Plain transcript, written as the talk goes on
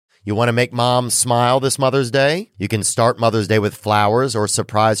You want to make mom smile this Mother's Day? You can start Mother's Day with flowers or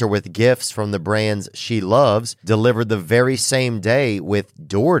surprise her with gifts from the brands she loves, delivered the very same day with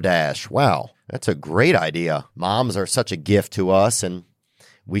DoorDash. Wow, that's a great idea. Moms are such a gift to us, and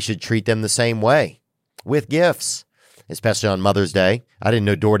we should treat them the same way, with gifts, especially on Mother's Day. I didn't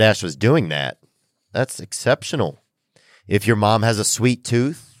know DoorDash was doing that. That's exceptional. If your mom has a sweet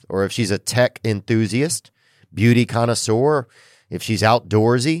tooth, or if she's a tech enthusiast, beauty connoisseur, if she's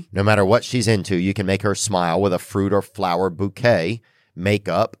outdoorsy, no matter what she's into, you can make her smile with a fruit or flower bouquet,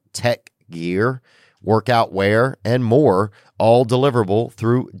 makeup, tech gear, workout wear, and more, all deliverable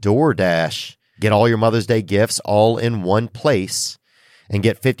through DoorDash. Get all your Mother's Day gifts all in one place and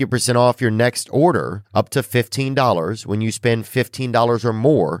get 50% off your next order up to $15 when you spend $15 or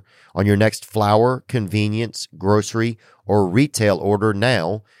more on your next flower, convenience, grocery, or retail order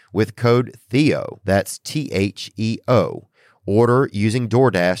now with code THEO. That's THEO. Order using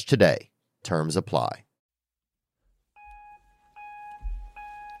DoorDash today. Terms apply.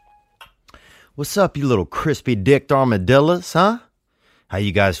 What's up, you little crispy-dicked armadillos, huh? How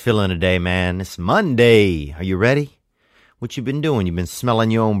you guys feeling today, man? It's Monday. Are you ready? What you been doing? You been smelling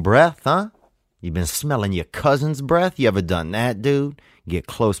your own breath, huh? You been smelling your cousin's breath? You ever done that, dude? Get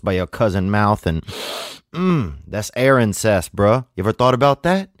close by your cousin's mouth and, that's air incest, bruh. You ever thought about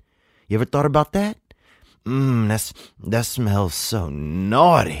that? That smells so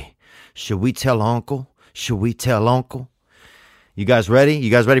naughty. Should we tell Uncle? You guys ready? You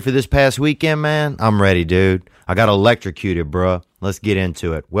guys ready for this past weekend, man? I'm ready, dude. I got electrocuted, bruh. Let's get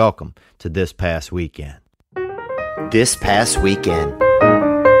into it. Welcome to This Past Weekend. This past weekend.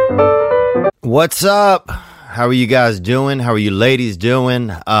 What's up? How are you guys doing? How are you ladies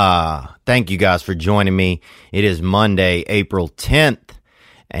doing? Thank you guys for joining me. It is Monday, April 10th.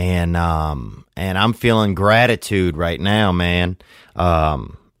 And I'm feeling gratitude right now, man.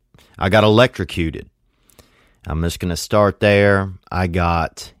 I got electrocuted. I'm just going to start there. I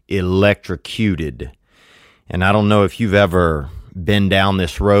got electrocuted. And I don't know if you've ever been down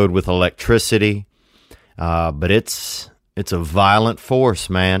this road with electricity, but it's a violent force,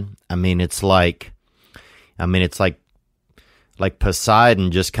 man. It's like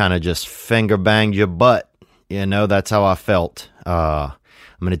Poseidon just kind of just finger banged your butt. You know, that's how I felt.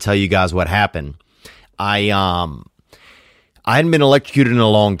 I'm going to tell you guys what happened. I hadn't been electrocuted in a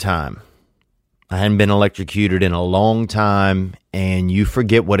long time. And you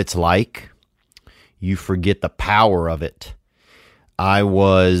forget what it's like. You forget the power of it. I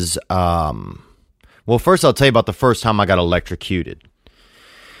was, well, first I'll tell you about the first time I got electrocuted.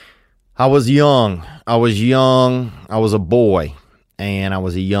 I was young. I was a boy. And I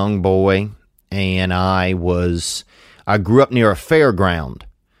was a young boy. And I grew up near a fairground.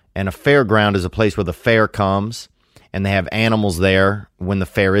 And a fairground is a place where the fair comes, and they have animals there when the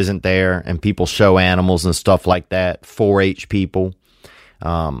fair isn't there, and people show animals and stuff like that, 4-H people.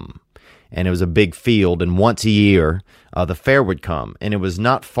 And it was a big field, and once a year, the fair would come. And it was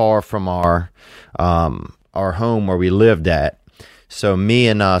not far from our home where we lived at. So me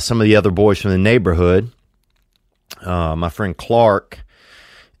and some of the other boys from the neighborhood, my friend Clark,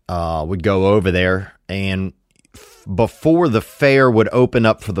 would go over there, and before the fair would open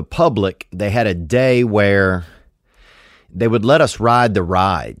up for the public, they had a day where they would let us ride the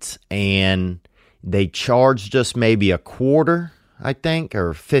rides, and they charged us maybe a quarter, I think,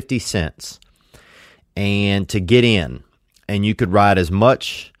 or 50 cents, and to get in, and you could ride as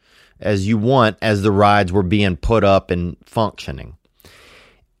much as you want as the rides were being put up and functioning.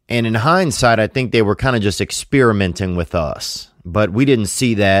 And in hindsight, I think they were kind of just experimenting with us, but we didn't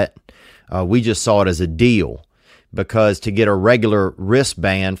see that. We just saw it as a deal. Because to get a regular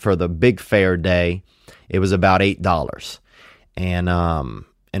wristband for the big fair day, it was about $8.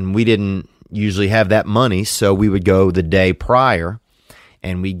 And we didn't usually have that money, so we would go the day prior,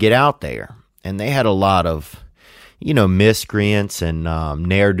 and we'd get out there. And they had a lot of, miscreants and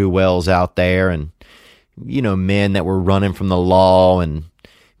ne'er-do-wells out there, and, men that were running from the law, and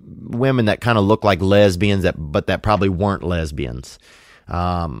women that kind of looked like lesbians, but that probably weren't lesbians.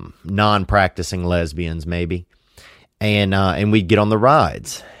 Non-practicing lesbians, maybe. And we'd get on the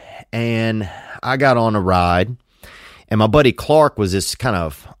rides. And I got on a ride. And my buddy Clark was this kind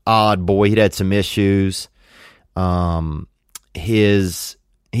of odd boy. He'd had some issues. He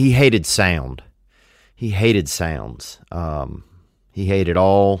hated sound. He hated sounds. He hated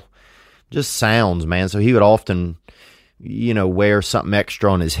all just sounds, man. So he would often, wear something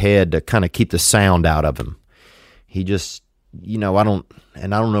extra on his head to kind of keep the sound out of him. He just, I don't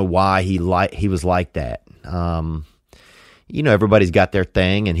know why he was like that. Everybody's got their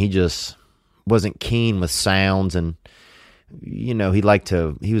thing, and he just wasn't keen with sounds, and he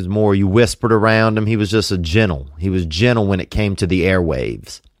was more, you whispered around him. He was just he was gentle when it came to the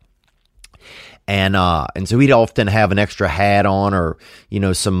airwaves. And so he'd often have an extra hat on, or,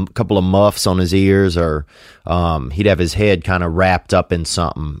 some couple of muffs on his ears, or he'd have his head kind of wrapped up in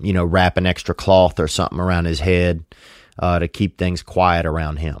something, wrap an extra cloth or something around his head to keep things quiet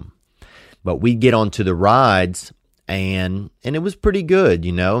around him. But we'd get onto the rides, and it was pretty good,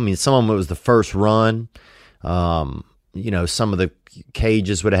 I mean, some of them, it was the first run. Some of the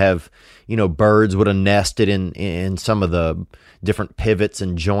cages would have, birds would have nested in some of the different pivots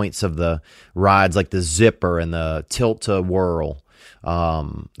and joints of the rides, like the Zipper and the Tilt-A-Whirl,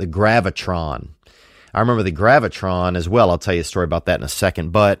 the Gravitron. I remember the Gravitron as well. I'll tell you a story about that in a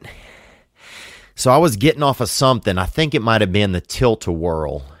second. But so I was getting off of something. I think it might have been the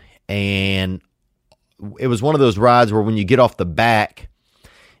Tilt-A-Whirl. And it was one of those rides where when you get off the back,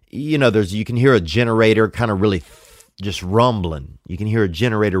 you can hear a generator kind of really just rumbling. You can hear a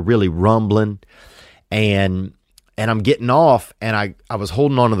generator really rumbling. And I'm getting off, and I was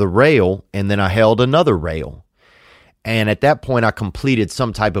holding onto the rail, and then I held another rail. And at that point, I completed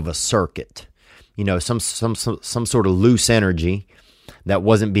some type of a circuit, some sort of loose energy that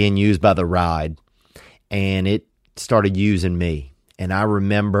wasn't being used by the ride, and it started using me. And I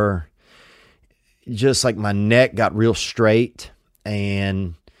remember just like my neck got real straight,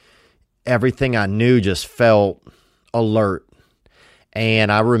 and everything I knew just felt alert.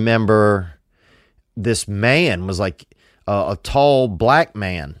 And I remember this man was like a tall black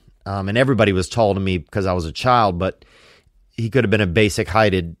man, and everybody was tall to me because I was a child, but he could have been a basic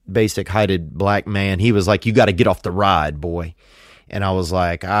heighted black man. He was like, "You got to get off the ride, boy." And I was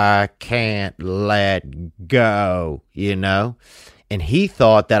like, "I can't let go," and he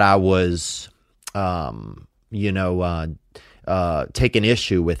thought that I was taking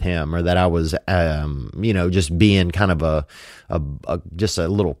issue with him, or that I was just being kind of just a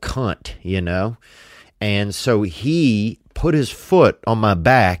little cunt, And so he put his foot on my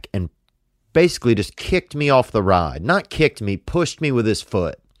back and basically just kicked me off the ride. Not kicked me, pushed me with his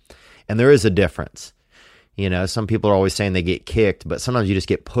foot. And there is a difference. Some people are always saying they get kicked, but sometimes you just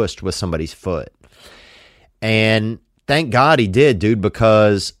get pushed with somebody's foot. And thank God he did, dude,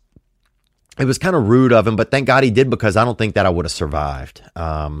 because it was kind of rude of him, but thank God he did, because I don't think that I would have survived.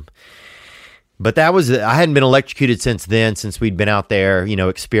 But I hadn't been electrocuted since then, since we'd been out there,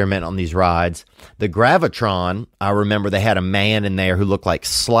 experimenting on these rides. The Gravitron, I remember they had a man in there who looked like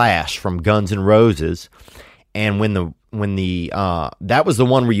Slash from Guns N' Roses. And that was the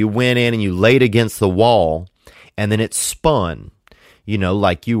one where you went in and you laid against the wall, and then it spun,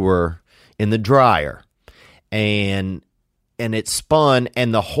 like you were in the dryer. And it spun,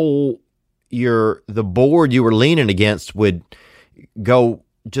 and the board you were leaning against would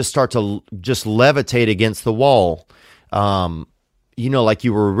start to levitate against the wall. Like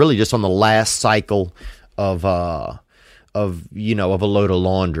you were really just on the last cycle of a load of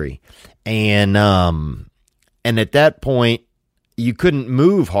laundry. And at that point, you couldn't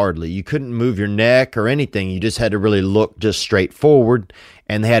move hardly. You couldn't move your neck or anything. You just had to really look just straight forward.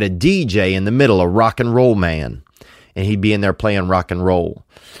 And they had a DJ in the middle, a rock and roll man, and he'd be in there playing rock and roll.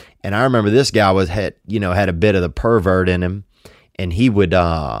 And I remember this guy had a bit of the pervert in him, and he would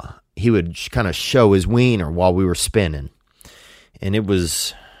kind of show his wiener while we were spinning. And it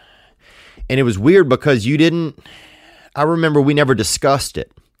was weird because I remember we never discussed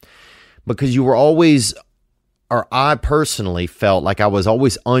it, because you were always, or I personally felt like I was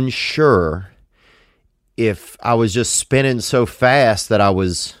always unsure if I was just spinning so fast that I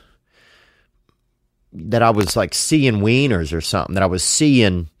was like seeing wieners or something, that I was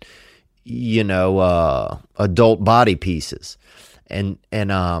seeing, adult body pieces.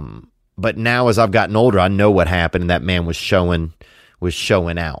 But now as I've gotten older, I know what happened, and that man was showing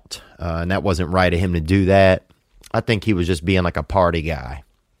out. And that wasn't right of him to do that. I think he was just being like a party guy,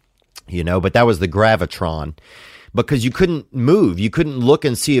 but that was the Gravitron, because you couldn't move. You couldn't look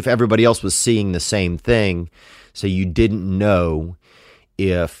and see if everybody else was seeing the same thing. So you didn't know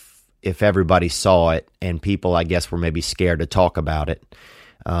if everybody saw it, and people, I guess, were maybe scared to talk about it.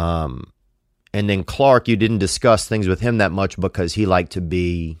 And then Clark, you didn't discuss things with him that much because he liked to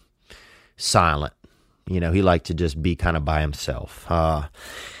be silent. He liked to just be kind of by himself.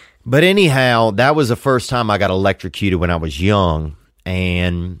 But anyhow, that was the first time I got electrocuted when I was young.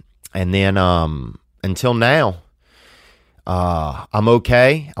 And then until now, I'm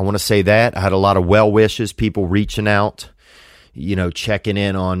okay. I want to say that. I had a lot of well wishes, people reaching out, checking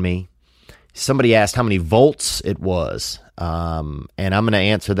in on me. Somebody asked how many volts it was. And I'm going to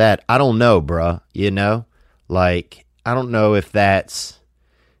answer that. I don't know, bruh. I don't know if that's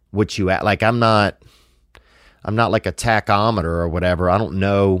what you like. I'm not I'm not like a tachometer or whatever. I don't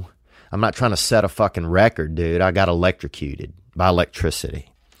know. I'm not trying to set a fucking record, dude. I got electrocuted by electricity.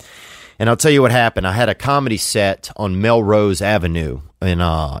 And I'll tell you what happened. I had a comedy set on Melrose Avenue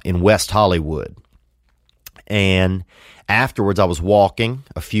in West Hollywood. And afterwards, I was walking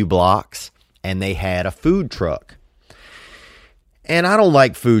a few blocks, and they had a food truck. And I don't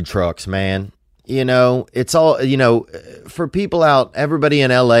like food trucks, man. You know, it's all, you know, for people out, everybody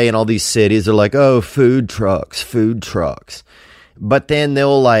in LA and all these cities are like, oh, food trucks. But then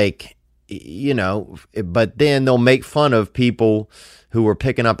they'll like, you know, but then they'll make fun of people who are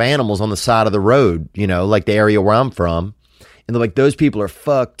picking up animals on the side of the road, you know, like the area where I'm from. And they're like, those people are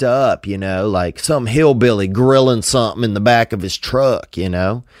fucked up, you know, like some hillbilly grilling something in the back of his truck, you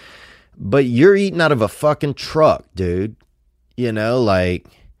know. But you're eating out of a fucking truck, dude. You know, like,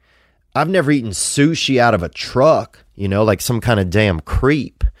 I've never eaten sushi out of a truck, you know, like some kind of damn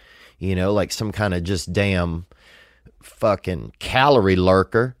creep, you know, like some kind of just damn fucking calorie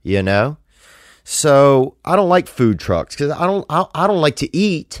lurker, you know. So I don't like food trucks because I don't like to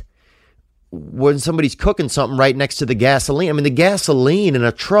eat when somebody's cooking something right next to the gasoline. I mean, the gasoline in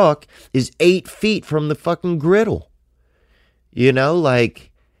a truck is 8 feet from the fucking griddle. You know,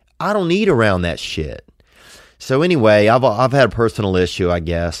 like, I don't eat around that shit. So anyway, I've had a personal issue, I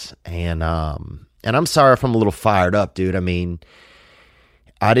guess, and I'm sorry if I'm a little fired up, dude. I mean,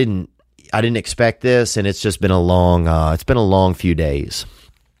 I didn't expect this, and it's just been a long few days.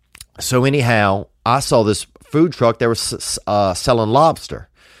 So anyhow, I saw this food truck. They were selling lobster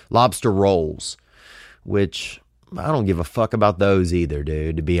rolls, which I don't give a fuck about those either,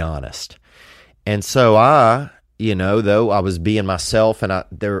 dude, to be honest. And so I was being myself, and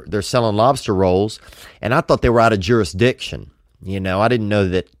they're selling lobster rolls, and I thought they were out of jurisdiction. You know, I didn't know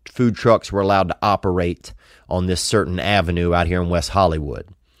that food trucks were allowed to operate on this certain avenue out here in West Hollywood.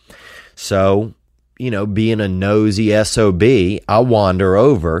 So, you know, being a nosy SOB, I wander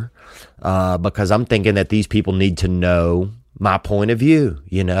over because I'm thinking that these people need to know my point of view.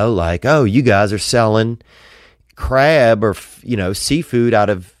 You know, like, oh, you guys are selling crab or, you know, seafood out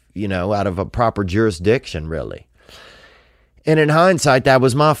of a proper jurisdiction, really. And in hindsight, that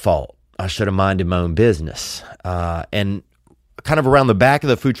was my fault. I should have minded my own business. And kind of around the back of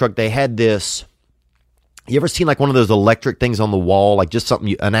the food truck, they had this. You ever seen like one of those electric things on the wall, like just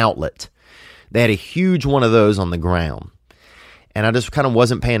something, an outlet? They had a huge one of those on the ground. And I just kind of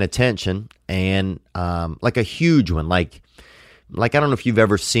wasn't paying attention. And like a huge one, like I don't know if you've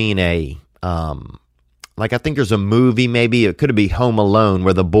ever seen like I think there's a movie, maybe it could be Home Alone,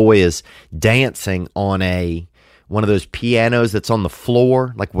 where the boy is dancing on one of those pianos that's on the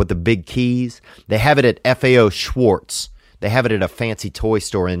floor, like with the big keys. They have it at FAO Schwartz. They have it at a fancy toy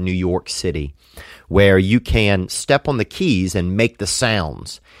store in New York City, where you can step on the keys and make the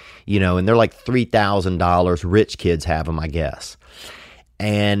sounds, you know, and they're like $3,000. Rich kids have them, I guess.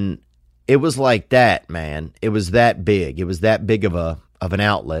 And it was like that, man. It was that big. It was that big of an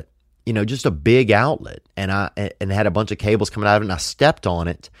outlet. You know, just a big outlet, and it had a bunch of cables coming out of it, and I stepped on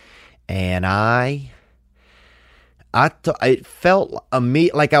it, and it felt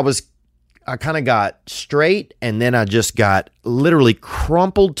like I kind of got straight, and then I just got literally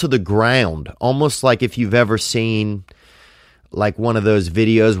crumpled to the ground, almost like if you've ever seen like one of those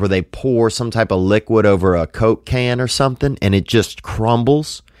videos where they pour some type of liquid over a Coke can or something, and it just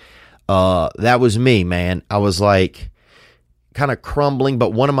crumbles. That was me, man. I was like kind of crumbling,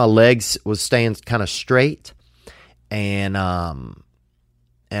 but one of my legs was staying kind of straight, and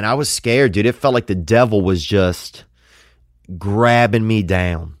I was scared, dude. It felt like the devil was just grabbing me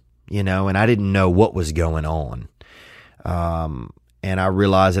down, you know, and I didn't know what was going on. And I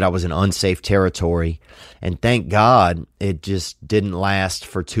realized that I was in unsafe territory, and thank God it just didn't last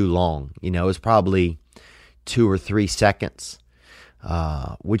for too long. You know, it was probably 2 or 3 seconds,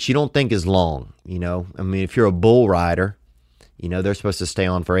 which you don't think is long, you know. I mean, if you're a bull rider, you know, they're supposed to stay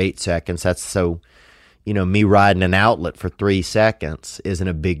on for 8 seconds. That's so, you know, me riding an outlet for 3 seconds isn't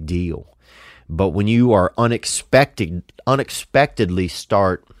a big deal. But when you are unexpectedly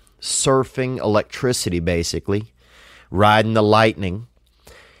start surfing electricity, basically, riding the lightning,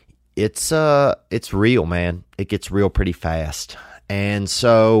 it's real, man. It gets real pretty fast. And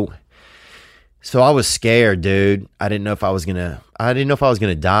so I was scared, dude. I didn't know if I was gonna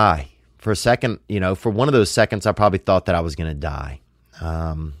die. For a second, you know, for one of those seconds, I probably thought that I was going to die.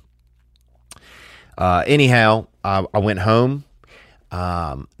 Anyhow, I went home.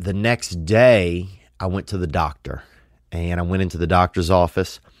 The next day, I went to the doctor, and I went into the doctor's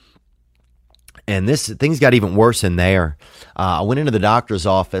office, and things got even worse in there. I went into the doctor's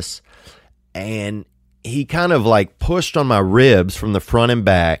office, and he kind of like pushed on my ribs from the front and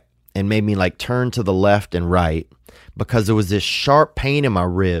back, and made me like turn to the left and right because there was this sharp pain in my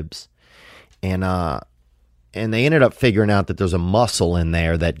ribs. And they ended up figuring out that there's a muscle in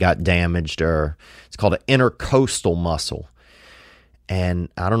there that got damaged, or it's called an intercostal muscle. And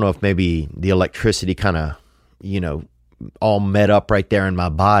I don't know if maybe the electricity kind of, all met up right there in my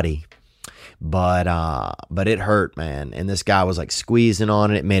body. But it hurt, man. And this guy was like squeezing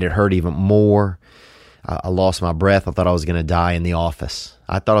on it. It made it hurt even more. I lost my breath. I thought I was going to die in the office.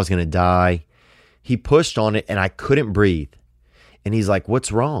 I thought I was going to die. He pushed on it and I couldn't breathe. And he's like,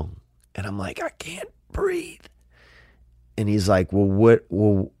 "What's wrong?" And I'm like, "I can't breathe." And he's like, what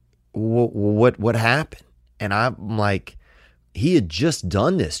happened? And I'm like, he had just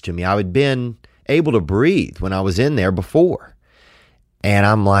done this to me. I had been able to breathe when I was in there before. And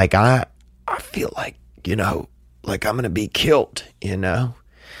I'm like, I feel like, like I'm going to be killed, And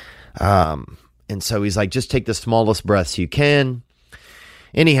so he's like, "Just take the smallest breaths you can."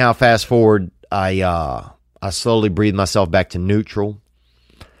 Anyhow, fast forward, I slowly breathed myself back to neutral.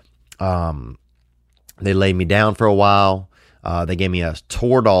 They laid me down for a while. They gave me a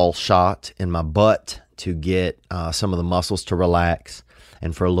Toradol shot in my butt to get some of the muscles to relax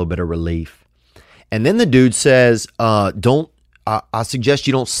and for a little bit of relief. And then the dude says, I suggest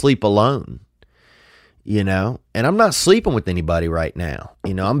you don't sleep alone, And I'm not sleeping with anybody right now.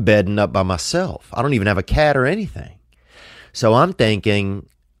 I'm bedding up by myself. I don't even have a cat or anything. So I'm thinking,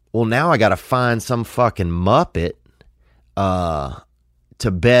 well, now I got to find some fucking Muppet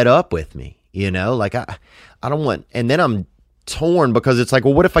to bed up with me, Like I don't want, and then I'm torn because it's like,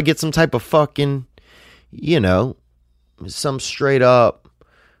 well, what if I get some type of fucking, some straight up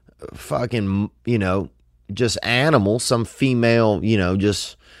fucking, just animal, some female,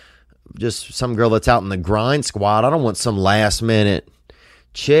 just some girl that's out in the grind squad. I don't want some last minute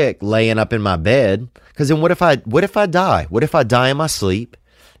chick laying up in my bed. Because then what if I die? What if I die in my sleep?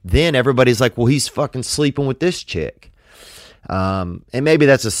 Then everybody's like, well, he's fucking sleeping with this chick. And maybe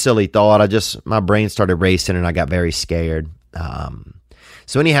that's a silly thought. My brain started racing and I got very scared.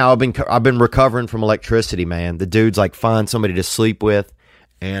 So anyhow, I've been recovering from electricity, man. The dude's like, find somebody to sleep with.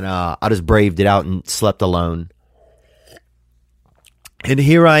 And, I just braved it out and slept alone. And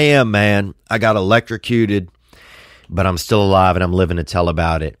here I am, man. I got electrocuted, but I'm still alive and I'm living to tell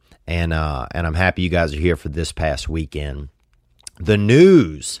about it. And I'm happy you guys are here for this past weekend. The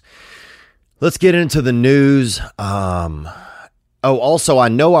news. Let's get into the news. Also, I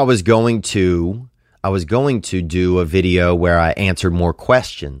know I was going to do a video where I answered more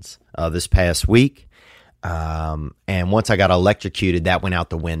questions this past week. And once I got electrocuted, that went out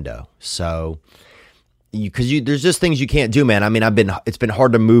the window. So, there's just things you can't do, man. I mean, it's been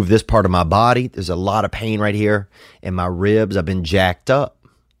hard to move this part of my body. There's a lot of pain right here in my ribs. I've been jacked up.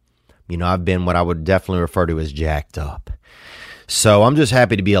 I've been what I would definitely refer to as jacked up. So I'm just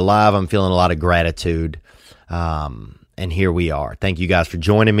happy to be alive. I'm feeling a lot of gratitude. And here we are. Thank you guys for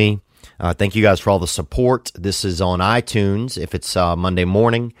joining me. Thank you guys for all the support. This is on iTunes. If it's Monday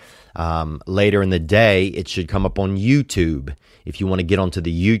morning, later in the day, it should come up on YouTube. If you want to get onto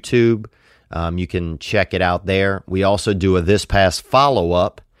the YouTube, you can check it out there. We also do a This Past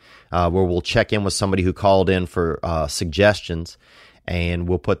follow-up where we'll check in with somebody who called in for suggestions, and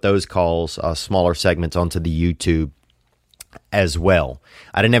we'll put those calls, smaller segments, onto the YouTube as well.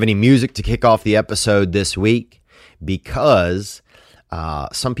 I didn't have any music to kick off the episode this week because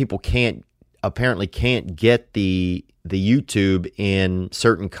some people apparently can't get the YouTube in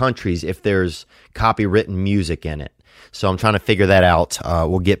certain countries if there's copywritten music in it. So I'm trying to figure that out.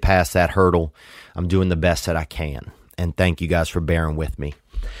 We'll get past that hurdle. I'm doing the best that I can. And thank you guys for bearing with me.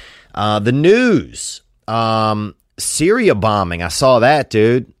 The news. Syria bombing. I saw that,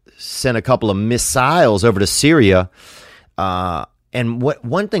 dude. Sent a couple of missiles over to Syria. And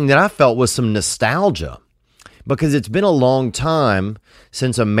one thing that I felt was some nostalgia. Because it's been a long time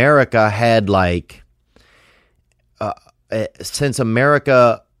since America had bombed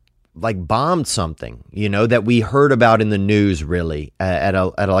something, that we heard about in the news, really at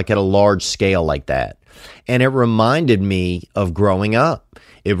a large scale like that. And it reminded me of growing up.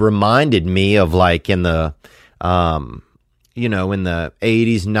 It reminded me of in the in the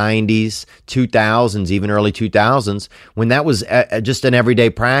 80s, 90s, 2000s, even early 2000s, when that was just an everyday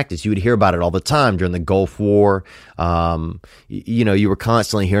practice. You would hear about it all the time during the Gulf War. You were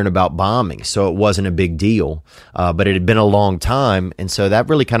constantly hearing about bombing, so it wasn't a big deal. But it had been a long time, and so that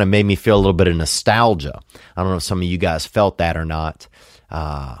really kind of made me feel a little bit of nostalgia. I don't know if some of you guys felt that or not.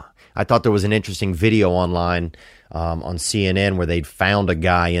 I thought there was an interesting video online on CNN where they'd found a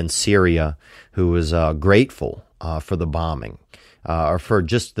guy in Syria who was grateful for the bombing, or for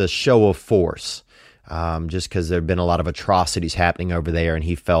just the show of force. just because there had been a lot of atrocities happening over there, and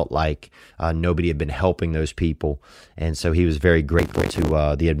he felt like nobody had been helping those people. And so he was very grateful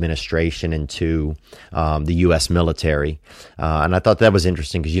to the administration and to the U.S. military. And I thought that was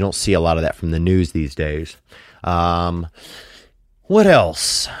interesting because you don't see a lot of that from the news these days. What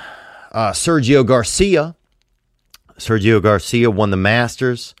else? Sergio Garcia. Sergio Garcia won the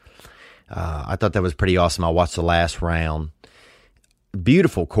Masters. I thought that was pretty awesome. I watched the last round.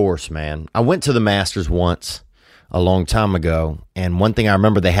 Beautiful course, man. I went to the Masters once a long time ago, and one thing I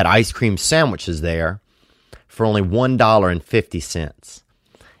remember, they had ice cream sandwiches there for only $1.50.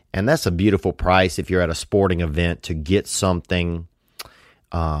 And that's a beautiful price if you're at a sporting event to get something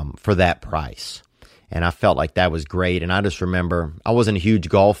for that price. And I felt like that was great. And I just remember, I wasn't a huge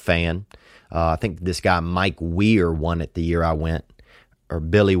golf fan. I think this guy, Mike Weir, won it the year I went. Or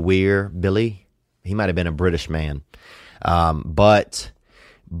Billy Weir. Billy? He might have been a British man. But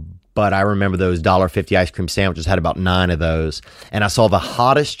I remember those $1.50 ice cream sandwiches, had about 9 of those. And I saw the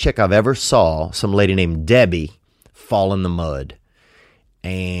hottest chick I've ever saw, some lady named Debbie, fall in the mud.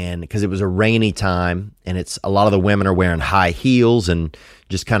 And because it was a rainy time, and it's a lot of the women are wearing high heels and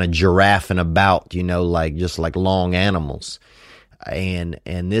just kind of giraffing about, like just like long animals. And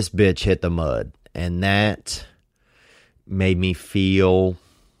this bitch hit the mud, and that made me feel,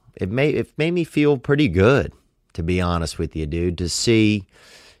 it made me feel pretty good, to be honest with you, dude. To see,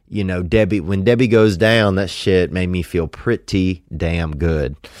 Debbie, when Debbie goes down, that shit made me feel pretty damn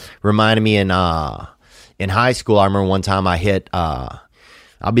good. Reminded me in high school, I remember one time I hit,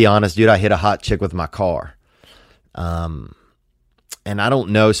 I'll be honest, dude, I hit a hot chick with my car. And I don't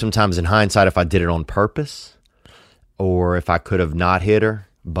know sometimes in hindsight if I did it on purpose or if I could have not hit her,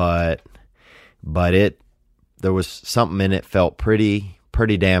 but there was something in it felt pretty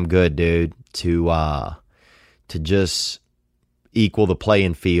damn good, dude, to just equal the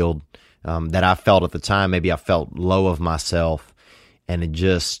playing field that I felt at the time. Maybe I felt low of myself, and it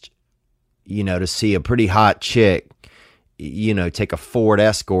just, to see a pretty hot chick, take a Ford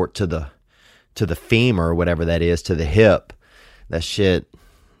Escort to the femur or whatever that is, to the hip, that shit,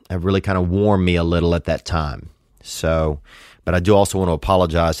 it really kind of warmed me a little at that time. So, but I do also want to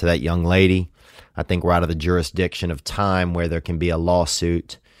apologize to that young lady. I think we're out of the jurisdiction of time where there can be a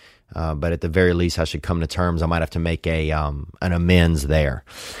lawsuit. But at the very least, I should come to terms. I might have to make an amends there.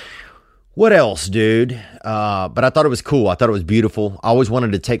 What else, dude? But I thought it was cool. I thought it was beautiful. I always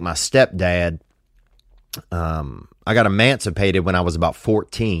wanted to take my stepdad. I got emancipated when I was about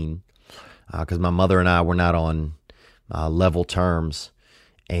 14 because my mother and I were not on level terms.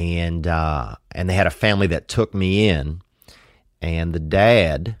 And they had a family that took me in. And the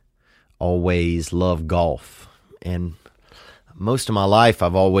dad always loved golf. And most of my life,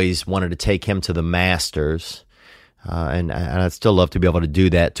 I've always wanted to take him to the Masters, and I'd still love to be able to do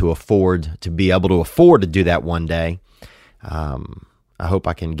that, to be able to afford to do that one day. I hope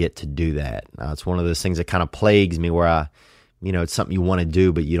I can get to do that. It's one of those things that kind of plagues me where it's something you want to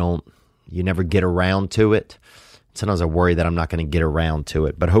do, but you never get around to it. Sometimes I worry that I'm not going to get around to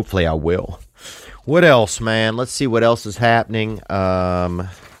it, but hopefully I will. What else, man? Let's see what else is happening.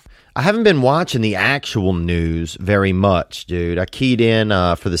 I haven't been watching the actual news very much, dude. I keyed in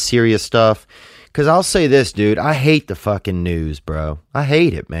for the serious stuff. Because I'll say this, dude. I hate the fucking news, bro. I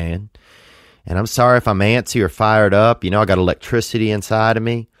hate it, man. And I'm sorry if I'm antsy or fired up. I got electricity inside of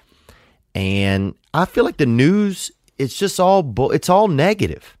me. And I feel like the news, it's just it's all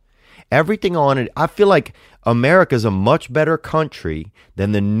negative. Everything on it. I feel like America's a much better country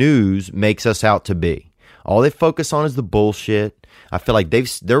than the news makes us out to be. All they focus on is the bullshit. I feel like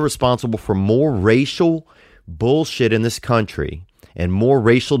they're responsible for more racial bullshit in this country and more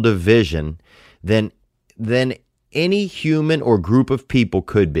racial division than any human or group of people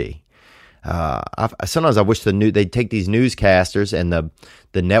could be. Sometimes I wish they'd take these newscasters and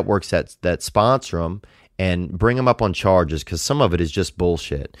the networks that sponsor them and bring them up on charges, because some of it is just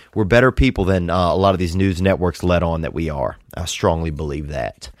bullshit. We're better people than a lot of these news networks let on that we are. I strongly believe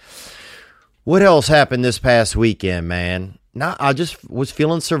that. What else happened this past weekend, man? I just was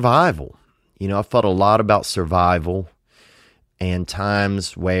feeling survival. I felt a lot about survival and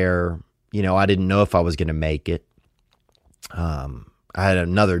times where, I didn't know if I was going to make it. I had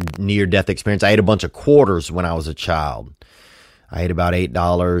another near-death experience. I ate a bunch of quarters when I was a child. I ate about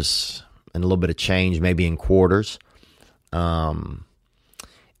 $8 and a little bit of change, maybe in quarters. And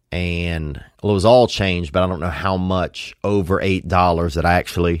it was all change, but I don't know how much over $8 that I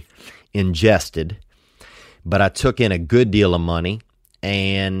actually ingested. But I took in a good deal of money,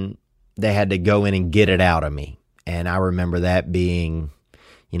 and they had to go in and get it out of me. And I remember that being,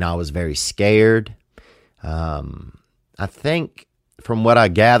 I was very scared. I think from what I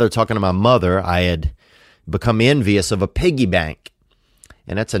gathered talking to my mother, I had become envious of a piggy bank.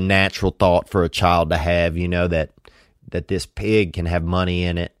 And that's a natural thought for a child to have, that this pig can have money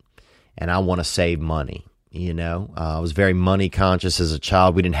in it, and I want to save money. I was very money conscious as a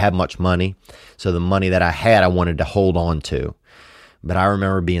child. We didn't have much money, so the money that I had, I wanted to hold on to. But I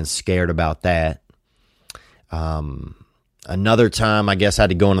remember being scared about that. Another time, I guess I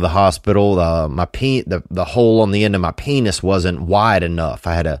had to go into the hospital. The hole on the end of my penis wasn't wide enough.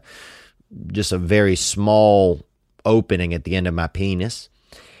 I had just a very small opening at the end of my penis,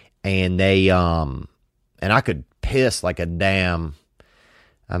 and and I could piss like a damn.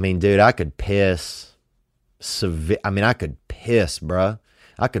 I mean, dude, I could piss. I could piss, bruh.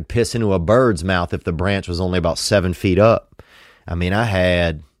 I could piss into a bird's mouth if the branch was only about 7 feet up. I mean, I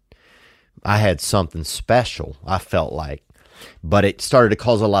had something special, I felt like. But it started to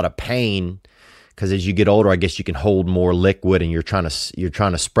cause a lot of pain because as you get older, I guess you can hold more liquid and you're trying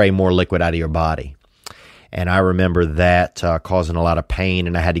to spray more liquid out of your body. And I remember that causing a lot of pain,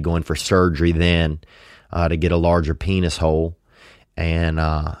 and I had to go in for surgery then to get a larger penis hole. And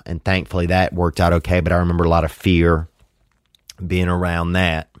thankfully that worked out okay, but I remember a lot of fear being around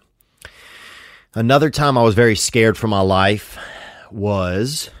that. Another time I was very scared for my life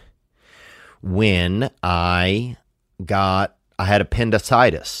was when I had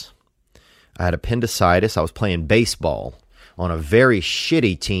appendicitis. I was playing baseball on a very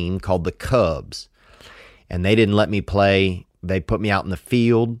shitty team called the Cubs, and they didn't let me play. They put me out in the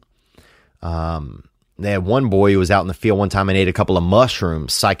field. They had one boy who was out in the field one time and ate a couple of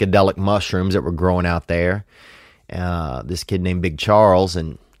mushrooms, psychedelic mushrooms that were growing out there. This kid named Big Charles,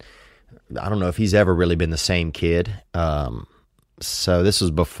 and I don't know if he's ever really been the same kid. So this was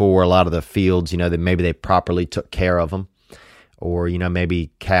before a lot of the fields, that maybe they properly took care of them, or,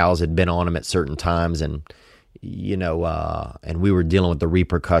 maybe cows had been on them at certain times, and, and we were dealing with the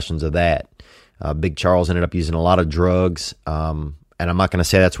repercussions of that. Big Charles ended up using a lot of drugs, and I'm not going to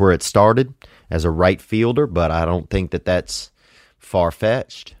say that's where it started as a right fielder, but I don't think that that's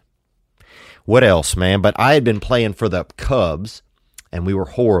far-fetched. What else, man? But I had been playing for the Cubs, and we were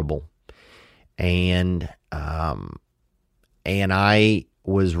horrible. And I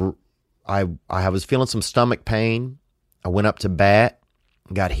was feeling some stomach pain. I went up to bat,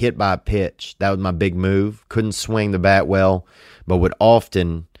 got hit by a pitch. That was my big move. Couldn't swing the bat well, but would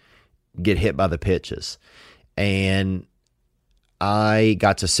often get hit by the pitches. And I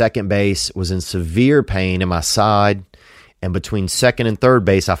got to second base, was in severe pain in my side, and between second and third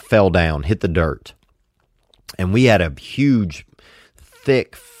base, I fell down, hit the dirt. And we had a huge,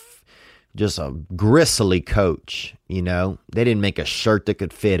 thick, just a gristly coach, They didn't make a shirt that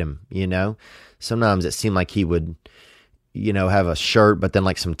could fit him, Sometimes it seemed like he would, have a shirt, but then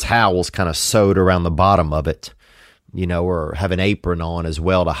like some towels kind of sewed around the bottom of it, or have an apron on as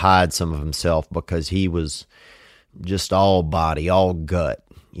well to hide some of himself, because he was just all body, all gut,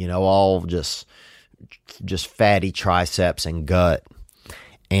 all just fatty triceps and gut.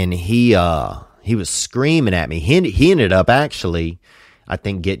 And he was screaming at me. He ended up actually, I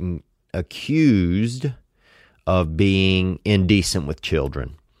think, getting accused of being indecent with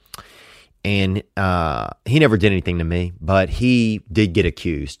children. And he never did anything to me, but he did get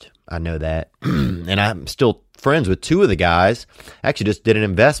accused. I know that. And I'm still friends with two of the guys. I actually just did an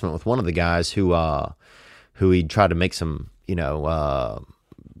investment with one of the guys who he tried to make some,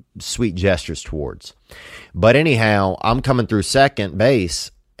 sweet gestures towards. But anyhow, I'm coming through second base,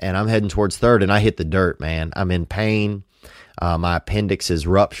 and I'm heading towards third, and I hit the dirt, man. I'm in pain. My appendix is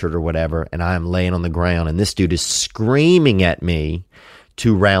ruptured or whatever, and I'm laying on the ground, and this dude is screaming at me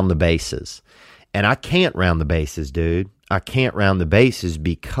to round the bases. And I can't round the bases, dude. I can't round the bases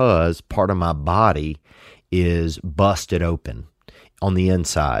because part of my body is busted open on the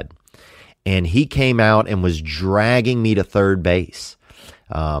inside. And he came out and was dragging me to third base,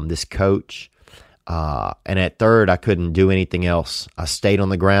 this coach. And at third, I couldn't do anything else. I stayed on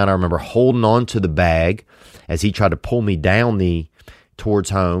the ground. I remember holding on to the bag as he tried to pull me down towards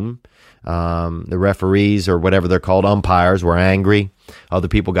home. The referees, or whatever they're called, umpires, were angry. Other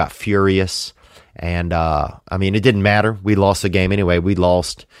people got furious. And, it didn't matter. We lost the game anyway. We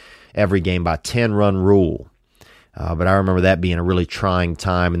lost every game by 10-run rule. But I remember that being a really trying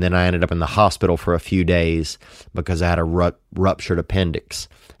time. And then I ended up in the hospital for a few days because I had a ruptured appendix.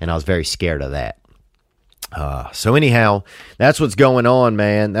 And I was very scared of that. So anyhow, that's what's going on,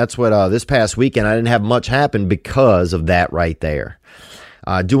 man. That's what this past weekend, I didn't have much happen because of that right there.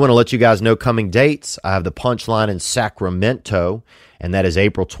 I do want to let you guys know coming dates. I have the Punchline in Sacramento, and that is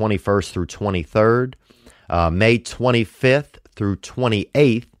April 21st through 23rd. May 25th through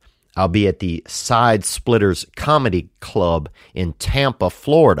 28th, I'll be at the Side Splitters Comedy Club in Tampa,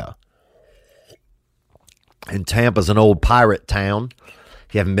 Florida. And Tampa's an old pirate town.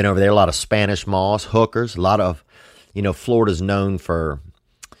 If you haven't been over there, a lot of Spanish moss, hookers, a lot of, Florida's known for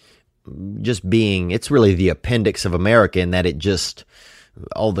just being, it's really the appendix of America in that it just,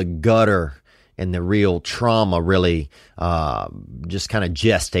 all the gutter and the real trauma really just kind of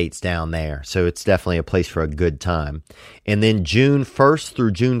gestates down there. So it's definitely a place for a good time. And then June 1st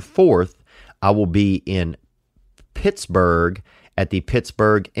through June 4th, I will be in Pittsburgh at the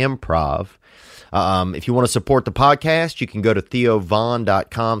Pittsburgh Improv. If you want to support the podcast, you can go to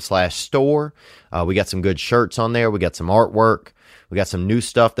theovon.com/store. We got some good shirts on there. We got some artwork. We got some new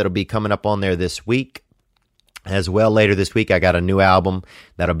stuff that'll be coming up on there this week. As well, later this week, I got a new album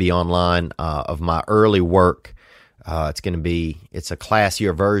that'll be online of my early work. It's a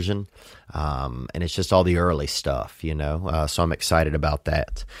classier version, and it's just all the early stuff, so I'm excited about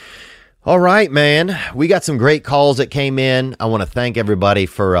that. All right, man. We got some great calls that came in. I want to thank everybody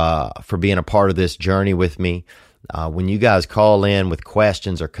for being a part of this journey with me. When you guys call in with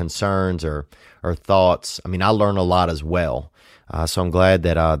questions or concerns or thoughts, I learn a lot as well. So I'm glad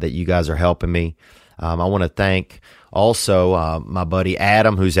that you guys are helping me. I want to thank also my buddy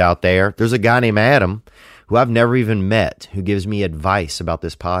Adam, who's out there. There's a guy named Adam who I've never even met who gives me advice about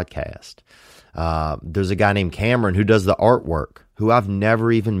this podcast. There's a guy named Cameron who does the artwork, who I've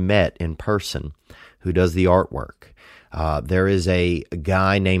never even met in person, who does the artwork. There is a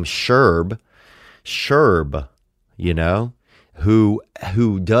guy named Sherb, who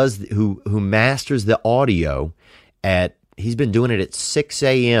masters the audio he's been doing it at 6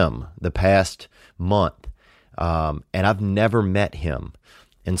 a.m. the past month, and I've never met him.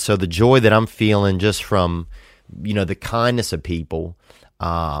 And so the joy that I'm feeling just from, the kindness of people,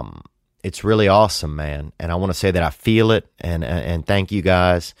 it's really awesome, man. And I want to say that I feel it, and thank you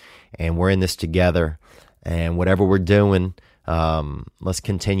guys. And we're in this together. And whatever we're doing, let's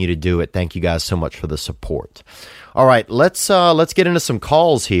continue to do it. Thank you guys so much for the support. All right, let's get into some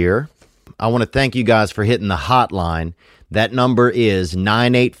calls here. I want to thank you guys for hitting the hotline. That number is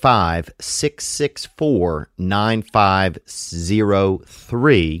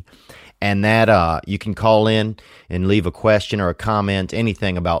 985-664-9503. And that you can call in and leave a question or a comment,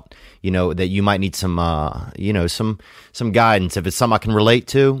 anything about, that you might need some guidance. If it's something I can relate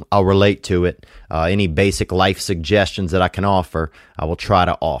to, I'll relate to it. Any basic life suggestions that I can offer, I will try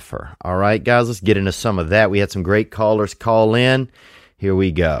to offer. All right, guys, let's get into some of that. We had some great callers call in. Here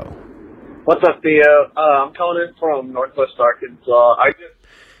we go. What's up, Theo? I'm calling in from Northwest Arkansas.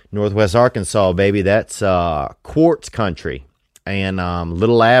 Northwest Arkansas, baby. That's quartz country. And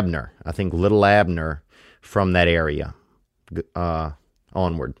Little Abner. I think Little Abner from that area.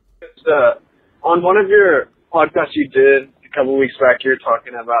 Onward. On one of your podcasts you did a couple of weeks back, you were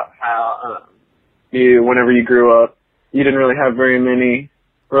talking about how whenever you grew up, you didn't really have very many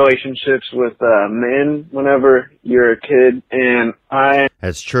relationships with men whenever you're a kid. And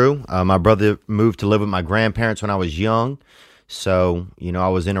That's true. My brother moved to live with my grandparents when I was young. So, I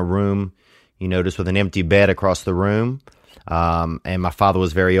was in a room, just with an empty bed across the room. And my father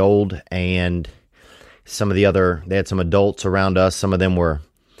was very old, and they had some adults around us. Some of them were,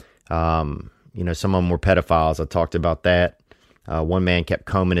 some of them were pedophiles. I talked about that. One man kept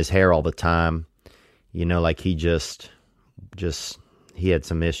combing his hair all the time, like he he had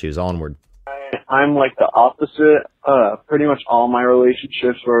some issues. Onward. I'm like the opposite. Pretty much all my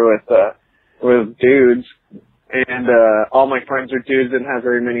relationships were with dudes, and all my friends are dudes. Didn't have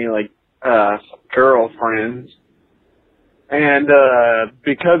very many girlfriends. And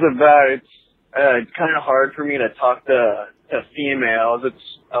because of that, it's kind of hard for me to talk to females.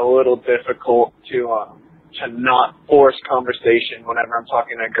 It's a little difficult to not force conversation whenever I'm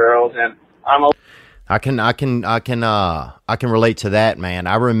talking to girls. And I can relate to that, man.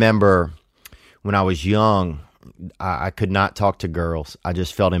 I remember when I was young, I could not talk to girls. I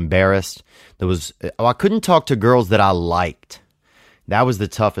just felt embarrassed. I couldn't talk to girls that I liked. That was the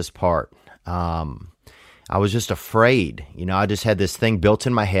toughest part. I was just afraid. I just had this thing built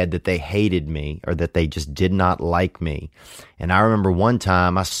in my head that they hated me or that they just did not like me. And I remember one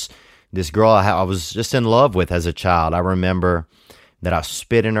time, this girl I was just in love with as a child, I remember that I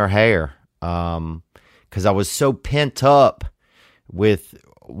spit in her hair because I was so pent up with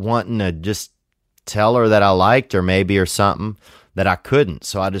wanting to just tell her that I liked her maybe or something that I couldn't.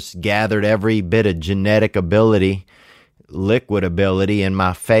 So I just gathered every bit of genetic ability, liquid ability in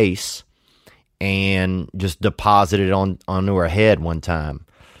my face, and just deposited it onto her head one time.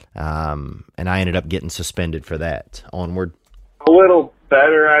 And I ended up getting suspended for that. Onward. A little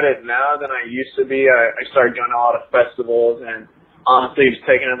better at it now than I used to be. I started going to a lot of festivals, and honestly just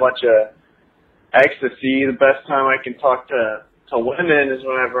taking a bunch of ecstasy. The best time I can talk to women is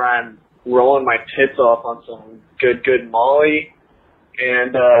whenever I'm rolling my tits off on some good Molly.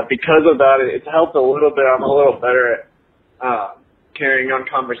 And because of that, it's helped a little bit. I'm a little better at carrying on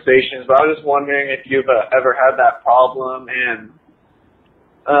conversations. But I was just wondering if you've ever had that problem, and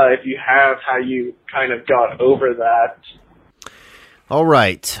if you have, how you kind of got over that. All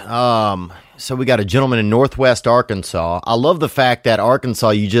right. So we got a gentleman in Northwest Arkansas. I love the fact that Arkansas,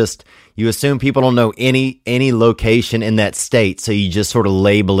 you assume people don't know any location in that state, so you just sort of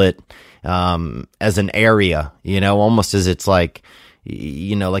label it as an area, almost as it's like,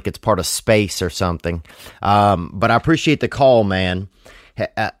 like it's part of space or something. But I appreciate the call, man.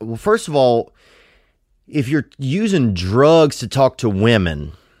 Well, first of all, if you're using drugs to talk to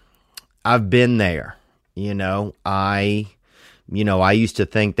women, I've been there. I used to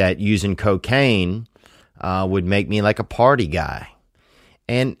think that using cocaine would make me like a party guy.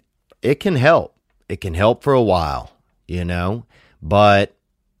 And it can help. It can help for a while, but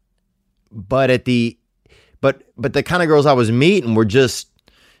the kind of girls I was meeting were just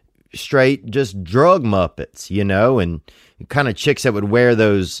drug muppets, and kind of chicks that would wear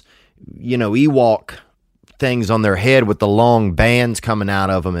those, Ewok things on their head with the long bands coming out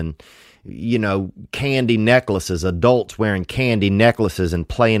of them, and candy necklaces, adults wearing candy necklaces and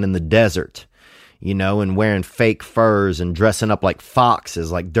playing in the desert, and wearing fake furs and dressing up like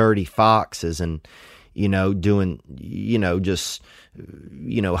foxes, like dirty foxes, and, doing,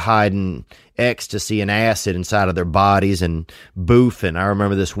 hiding ecstasy and acid inside of their bodies and boofing. I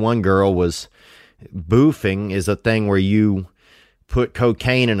remember this one girl boofing is a thing where you put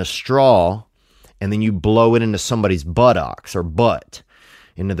cocaine in a straw and then you blow it into somebody's buttocks or butt.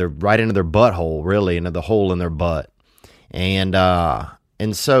 Right into their butthole, really, into the hole in their butt. And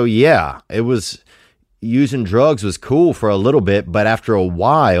so, yeah, it was, using drugs was cool for a little bit, but after a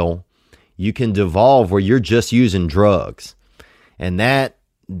while, you can devolve where you're just using drugs. And that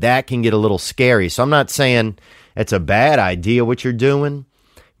can get a little scary. So I'm not saying it's a bad idea what you're doing,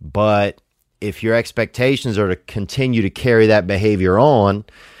 but if your expectations are to continue to carry that behavior on,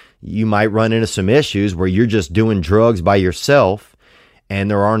 you might run into some issues where you're just doing drugs by yourself and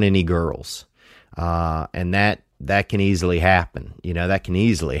there aren't any girls. And that can easily happen. That can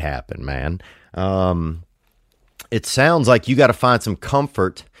easily happen, man. It sounds like you got to find some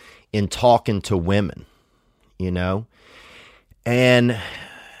comfort in talking to women, And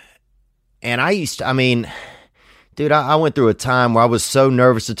I went through a time where I was so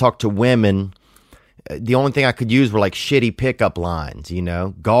nervous to talk to women. The only thing I could use were like shitty pickup lines,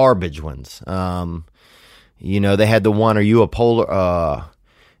 garbage ones. They had the one, are you a polar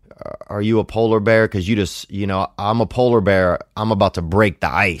bear? Because you just, I'm a polar bear. I'm about to break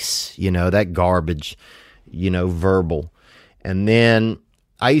the ice, that garbage, verbal. And then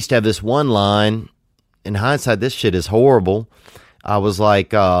I used to have this one line. In hindsight, this shit is horrible. I was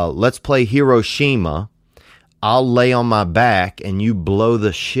like, let's play Hiroshima. I'll lay on my back and you blow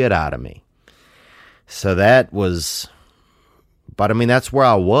the shit out of me. So that was, but that's where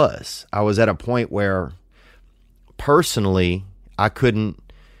I was. I was at a point where personally, I couldn't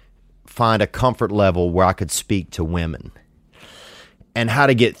find a comfort level where I could speak to women. And how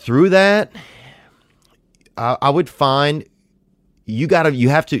to get through that, I would find you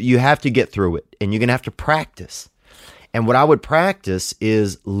have to get through it, and you're going to have to practice. And what I would practice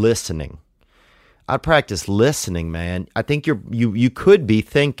is listening. I'd practice listening, man. I think you could be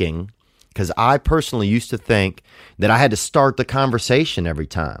thinking, because I personally used to think that I had to start the conversation every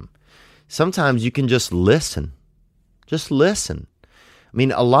time. Sometimes you can just listen. Just listen.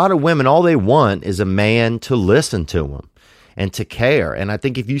 A lot of women, all they want is a man to listen to them and to care. And I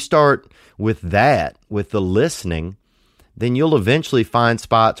think if you start with that, with the listening, then you'll eventually find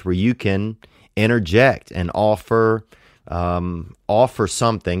spots where you can interject and offer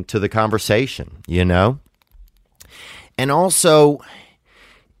something to the conversation, And also,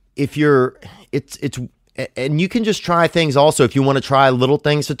 if and you can just try things also. If you want to try little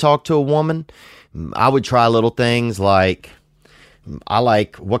things to talk to a woman, I would try little things like,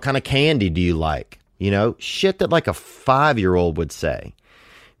 what kind of candy do you like? Shit that like a 5-year-old would say,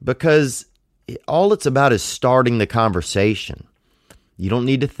 because all it's about is starting the conversation. You don't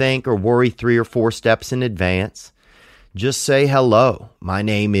need to think or worry 3 or 4 steps in advance. Just say, hello, my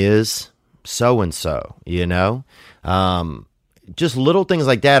name is so-and-so, just little things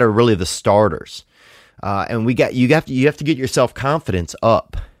like that are really the starters. And you have to get your self-confidence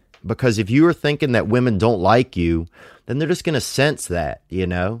up, because if you are thinking that women don't like you, then they're just going to sense that,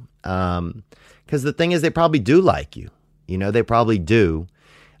 because the thing is, they probably do like you, they probably do.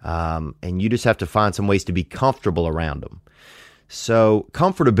 And you just have to find some ways to be comfortable around them. So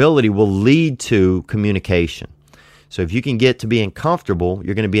comfortability will lead to communication. So if you can get to being comfortable,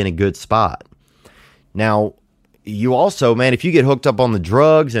 you're going to be in a good spot. Now, you also, man, if you get hooked up on the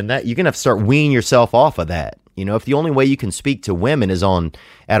drugs and that, you're going to have to start weaning yourself off of that. You know, if the only way you can speak to women is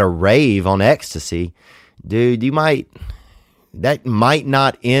at a rave on ecstasy, dude, that might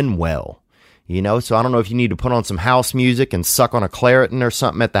not end well. You know, so I don't know if you need to put on some house music and suck on a Claritin or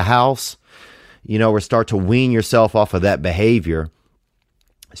something at the house, you know, or start to wean yourself off of that behavior.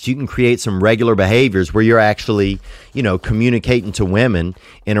 So you can create some regular behaviors where you're actually, you know, communicating to women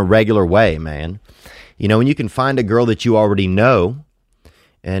in a regular way, man. You know, and you can find a girl that you already know,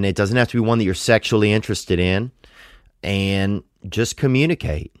 and it doesn't have to be one that you're sexually interested in, and just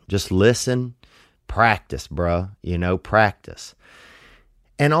communicate. Just listen, practice, bruh. You know, practice.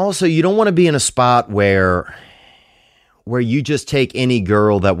 And also, you don't want to be in a spot where you just take any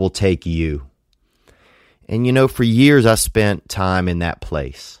girl that will take you. And, you know, for years I spent time in that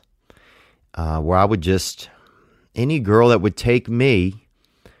place where I would any girl that would take me,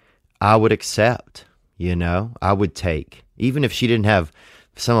 I would accept, you know, I would take. Even if she didn't have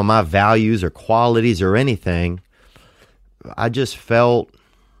some of my values or qualities or anything, I just felt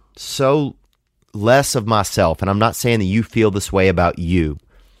so less of myself. And I'm not saying that you feel this way about you,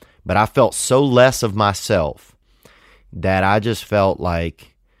 but I felt so less of myself that I just felt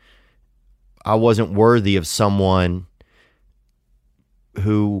like I wasn't worthy of someone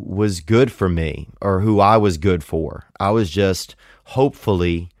who was good for me or who I was good for. I was just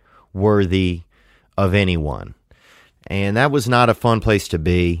hopefully worthy of anyone. And that was not a fun place to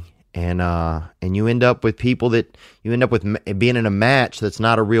be. And you end up with people that you end up with being in a match that's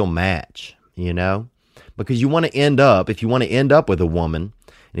not a real match, you know, because if you want to end up with a woman,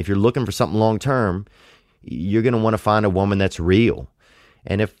 and if you're looking for something long term, you're going to want to find a woman that's real.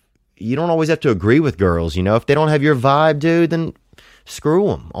 And if you don't always have to agree with girls, you know, if they don't have your vibe, dude, then screw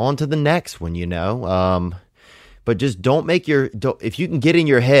them. On to the next one, you know. But just if you can get in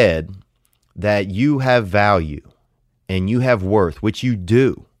your head that you have value and you have worth, which you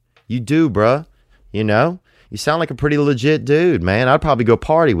do, bruh. You know, you sound like a pretty legit dude, man. I'd probably go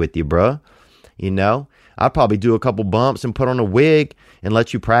party with you, bruh. You know, I'd probably do a couple bumps and put on a wig and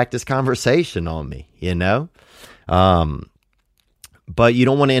let you practice conversation on me, you know? But you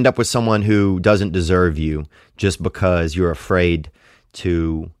don't want to end up with someone who doesn't deserve you just because you're afraid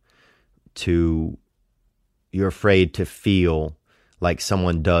to feel like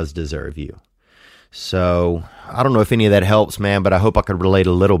someone does deserve you. So I don't know if any of that helps, man, but I hope I could relate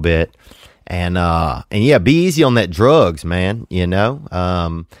a little bit. And yeah, be easy on that drugs, man. You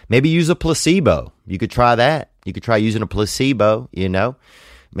know, maybe use a placebo. You could try that. You could try using a placebo, you know,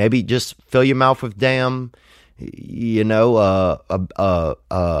 maybe just fill your mouth with you know,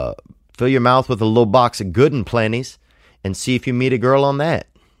 fill your mouth with a little box of Good and Plenty's and see if you meet a girl on that,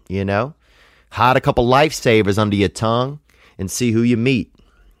 you know, hide a couple lifesavers under your tongue and see who you meet,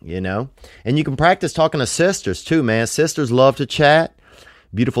 you know, and you can practice talking to sisters too, man. Sisters love to chat.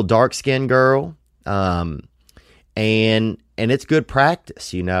 Beautiful dark-skinned girl, and it's good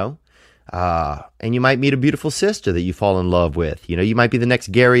practice, you know. And you might meet a beautiful sister that you fall in love with. You know, you might be the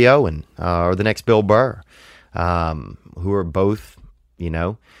next Gary Owen or the next Bill Burr, who are both, you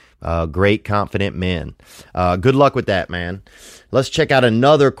know, great, confident men. Good luck with that, man. Let's check out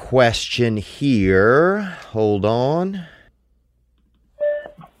another question here. Hold on.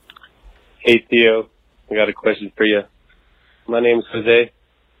 Hey, Theo. I got a question for you. My name's Jose.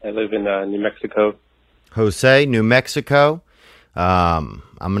 I live in New Mexico. Jose, New Mexico. I'm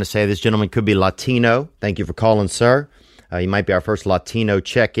going to say this gentleman could be Latino. Thank you for calling, sir. You might be our first Latino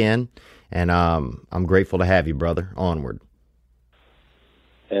check-in, and I'm grateful to have you, brother. Onward.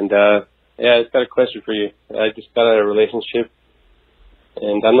 And, yeah, I just got a question for you. I just got out of a relationship,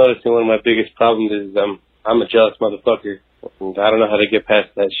 and I'm noticing one of my biggest problems is I'm a jealous motherfucker, and I don't know how to get past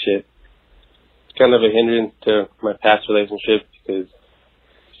that shit. It's kind of a hindrance to my past relationship because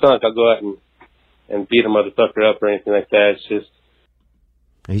it's not like I'll go out and beat a motherfucker up or anything like that. It's just...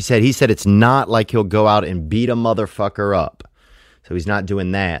 He said it's not like he'll go out and beat a motherfucker up. So he's not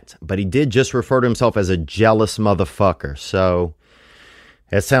doing that. But he did just refer to himself as a jealous motherfucker. So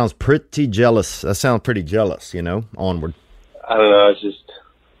that sounds pretty jealous. That sounds pretty jealous, you know? Onward. I don't know. I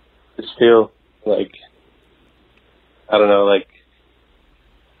just feel like, I don't know, like,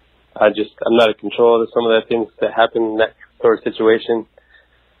 I'm not in control of some of the things that happen in that sort of situation.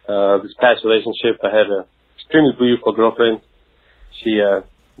 This past relationship, I had an extremely beautiful girlfriend. She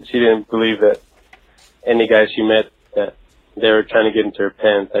didn't believe that any guy she met that they were trying to get into her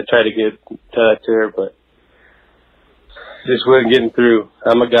pants. I tried to tell that to her, but just wasn't getting through.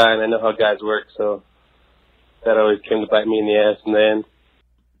 I'm a guy and I know how guys work, so that always came to bite me in the ass in the end.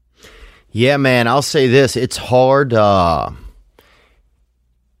 Yeah, man, I'll say this. It's hard.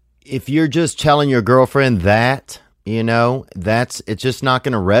 If you're just telling your girlfriend that, it's just not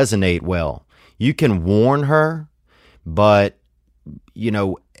going to resonate well. You can warn her, but,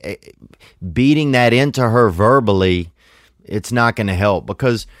 beating that into her verbally, it's not going to help,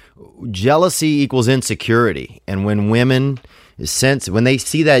 because jealousy equals insecurity. And when when they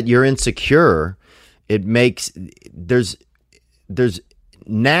see that you're insecure, it makes, there's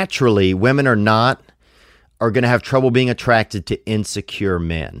naturally, women are going to have trouble being attracted to insecure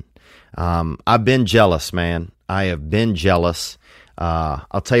men. I've been jealous, man. I have been jealous.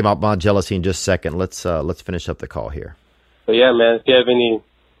 I'll tell you about my jealousy in just a second. Let's finish up the call here. But yeah, man, if you have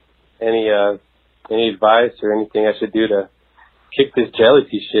any advice or anything I should do to kick this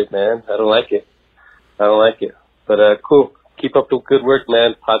jealousy shit, man, I don't like it. But cool. Keep up the good work,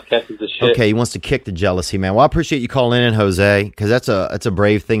 man. Podcast is the shit. Okay, he wants to kick the jealousy, man. Well, I appreciate you calling in, Jose, because that's a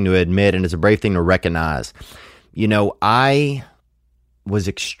brave thing to admit, and it's a brave thing to recognize. I was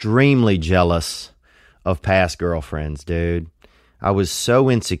extremely jealous of past girlfriends, dude. I was so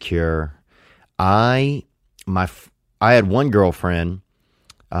insecure. I had one girlfriend.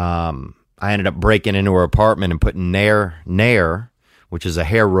 I ended up breaking into her apartment and putting Nair, which is a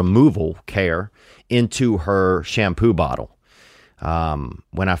hair removal care, into her shampoo bottle.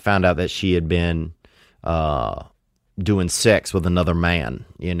 When I found out that she had been doing sex with another man,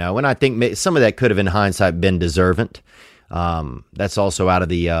 and I think some of that could have, in hindsight, been deserving. That's also out of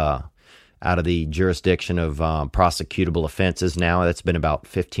the jurisdiction of prosecutable offenses now. That's been about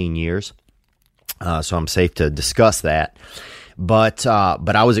 15 years, so I'm safe to discuss that. But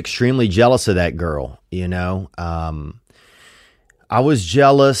I was extremely jealous of that girl. I was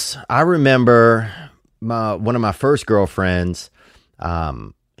jealous. I remember one of my first girlfriends.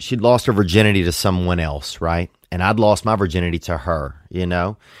 She'd lost her virginity to someone else, right? And I'd lost my virginity to her,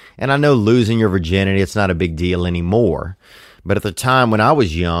 And I know losing your virginity, it's not a big deal anymore. But at the time when I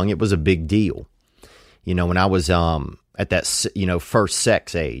was young, it was a big deal. When I was at that, first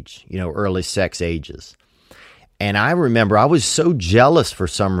sex age, early sex ages. And I remember I was so jealous for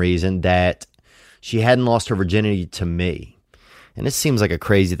some reason that she hadn't lost her virginity to me. And this seems like a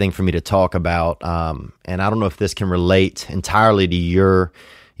crazy thing for me to talk about. And I don't know if this can relate entirely to your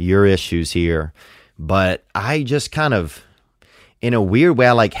issues here, but I just kind of, in a weird way,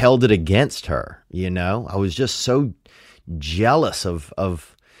 I held it against her. I was just so jealous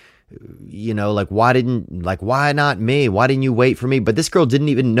of why not me? Why didn't you wait for me? But this girl didn't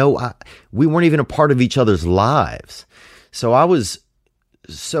even know, we weren't even a part of each other's lives. So I was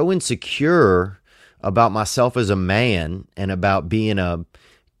so insecure about myself as a man and about being a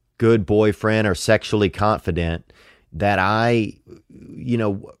good boyfriend or sexually confident that I,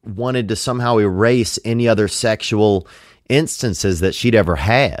 wanted to somehow erase any other sexual instances that she'd ever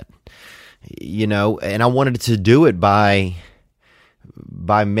had, and I wanted to do it by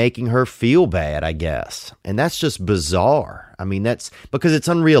making her feel bad, I guess. And that's just bizarre. I mean, that's because it's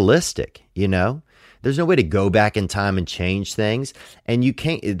unrealistic, There's no way to go back in time and change things. And you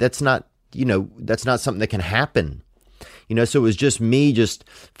can't, that's not something that can happen. So it was just me just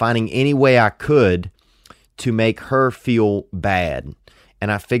finding any way I could to make her feel bad.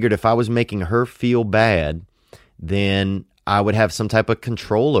 And I figured if I was making her feel bad, then I would have some type of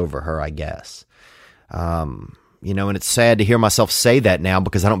control over her, I guess. And it's sad to hear myself say that now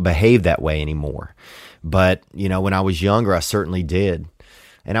because I don't behave that way anymore. But, when I was younger, I certainly did.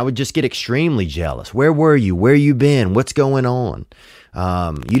 And I would just get extremely jealous. Where were you? Where you been? What's going on?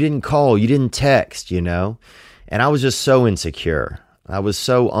 You didn't call, you didn't text, And I was just so insecure. I was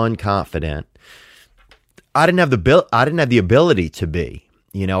so unconfident. I didn't have the ability to be,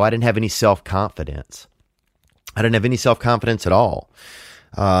 I didn't have any self-confidence. I didn't have any self-confidence at all.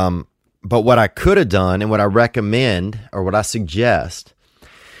 But what I could have done and what I recommend or what I suggest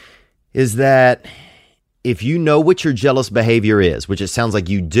is that if you know what your jealous behavior is, which it sounds like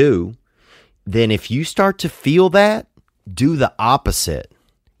you do, then if you start to feel that, do the opposite.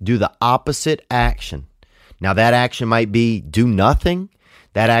 Do the opposite action. Now, that action might be do nothing.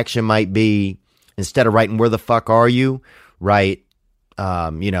 That action might be, instead of writing, "Where the fuck are you?" write, "I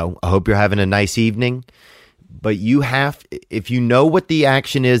hope you're having a nice evening." But if you know what the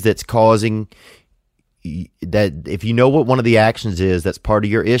action is that's causing that, if you know what one of the actions is that's part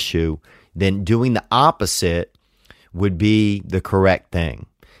of your issue, then doing the opposite would be the correct thing.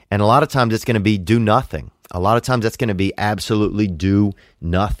 And a lot of times it's going to be do nothing. A lot of times that's going to be absolutely do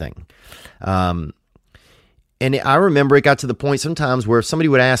nothing. And I remember it got to the point sometimes where if somebody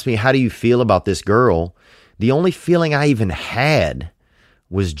would ask me, "How do you feel about this girl?" the only feeling I even had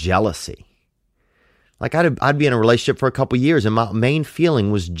was jealousy. Like I'd be in a relationship for a couple years and my main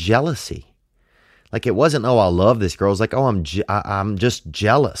feeling was jealousy. Like it wasn't, oh, I love this girl. It's like, oh, I'm just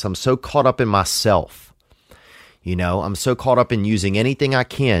jealous. I'm so caught up in myself. You know, I'm so caught up in using anything I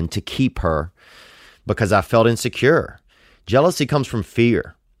can to keep her because I felt insecure. Jealousy comes from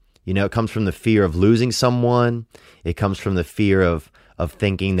fear. You know, it comes from the fear of losing someone. It comes from the fear of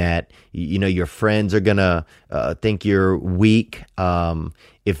thinking that, you know, your friends are going to think you're weak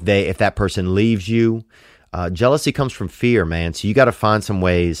if that person leaves you. Jealousy comes from fear, man. So you got to find some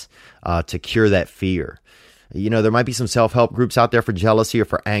ways to cure that fear. You know, there might be some self-help groups out there for jealousy or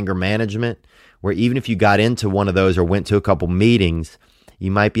for anger management, where even if you got into one of those or went to a couple meetings,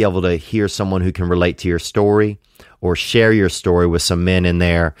 you might be able to hear someone who can relate to your story or share your story with some men in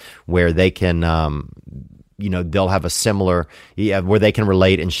there where they can, you know, they'll have a similar, where they can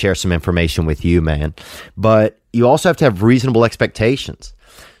relate and share some information with you, man. But you also have to have reasonable expectations.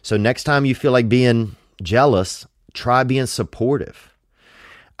 So next time you feel like being jealous, try being supportive.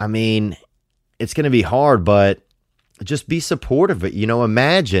 I mean, it's going to be hard, but just be supportive. You know,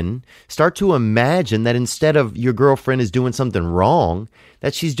 start to imagine that instead of your girlfriend is doing something wrong,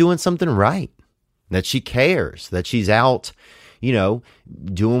 that she's doing something right, that she cares, that she's out, you know,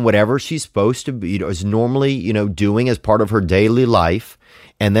 doing whatever she's supposed to be, you know, is normally, you know, doing as part of her daily life,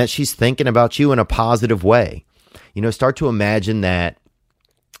 and that she's thinking about you in a positive way. You know, start to imagine that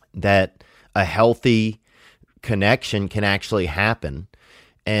a healthy connection can actually happen,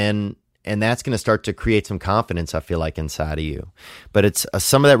 and that's going to start to create some confidence, I feel like, inside of you. But it's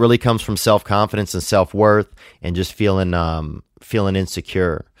some of that really comes from self-confidence and self-worth and just feeling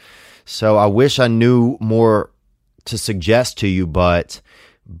insecure. So I wish I knew more to suggest to you, but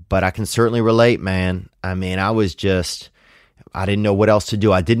I can certainly relate, man. I mean, I didn't know what else to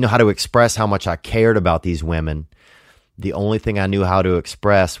do. I didn't know how to express how much I cared about these women. The only thing I knew how to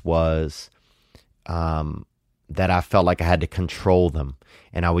express was that I felt like I had to control them.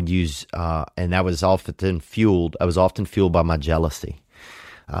 And I would use, and that was often fueled by my jealousy.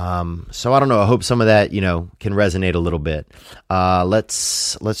 So I don't know. I hope some of that, you know, can resonate a little bit.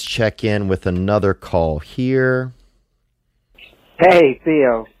 Let's check in with another call here. Hey,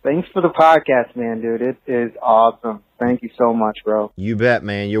 Theo. Thanks for the podcast, man, dude. It is awesome. Thank you so much, bro. You bet,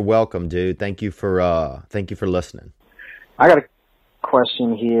 man. You're welcome, dude. Thank you for listening. I got a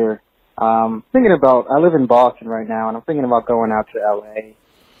question here. I live in Boston right now, and I'm thinking about going out to LA.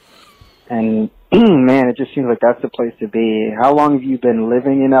 And man, it just seems like that's the place to be. How long have you been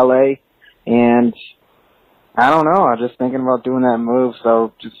living in LA? And I don't know. I'm just thinking about doing that move.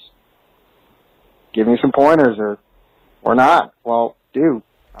 So just give me some pointers or not. Well, do.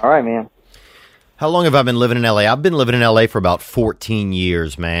 All right, man. How long have I been living in LA? I've been living in LA for about 14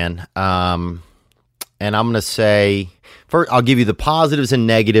 years, man. And I'm going to say, first, I'll give you the positives and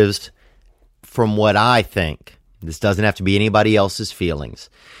negatives from what I think. This doesn't have to be anybody else's feelings.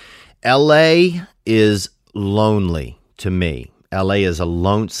 LA is lonely to me. LA is a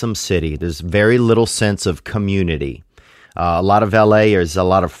lonesome city. There's very little sense of community. A lot of LA is a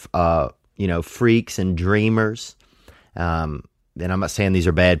lot of, freaks and dreamers. And I'm not saying these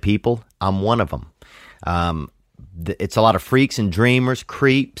are bad people. I'm one of them. It's a lot of freaks and dreamers,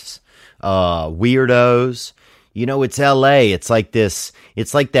 creeps, weirdos. You know, it's LA. It's like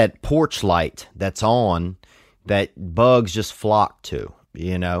that porch light that's on that bugs just flock to.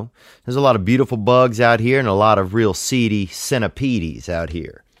 You know, there's a lot of beautiful bugs out here and a lot of real seedy centipedes out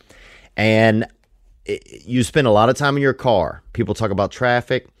here. And you spend a lot of time in your car. People talk about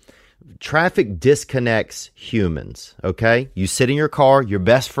traffic. Traffic disconnects humans, okay? You sit in your car, your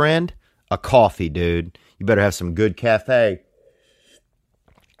best friend, a coffee, dude. You better have some good cafe.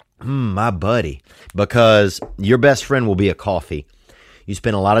 My buddy. Because your best friend will be a coffee. You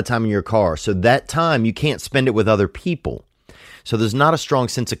spend a lot of time in your car. So that time, you can't spend it with other people. So there's not a strong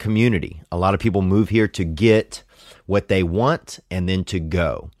sense of community. A lot of people move here to get what they want and then to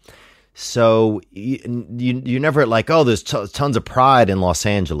go. So you're never like, oh, there's tons of pride in Los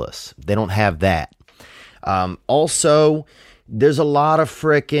Angeles. They don't have that. Also, there's a lot of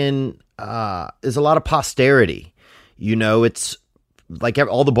there's a lot of posterity. You know, it's like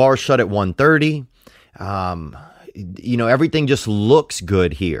all the bars shut at 1:30. Everything just looks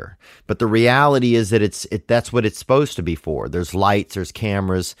good here. But the reality is that that's what it's supposed to be for. There's lights, there's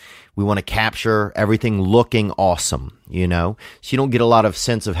cameras. We want to capture everything looking awesome, you know? So you don't get a lot of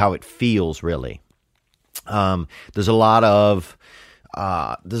sense of how it feels, really. There's a lot of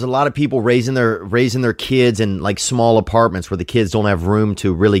people raising their kids in like small apartments where the kids don't have room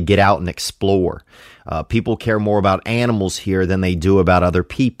to really get out and explore. People care more about animals here than they do about other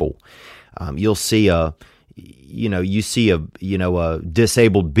people. You'll see a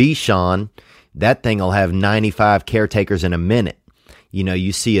disabled Bichon that thing will have 95 caretakers in a minute. You know,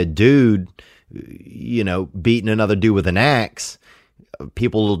 you see a dude, you know, beating another dude with an axe,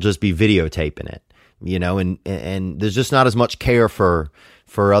 people will just be videotaping it, you know, and there's just not as much care for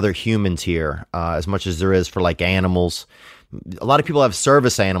other humans here, as much as there is for like animals. A lot of people have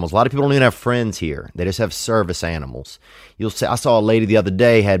service animals. A lot of people don't even have friends here. They just have service animals. You'll say, I saw a lady the other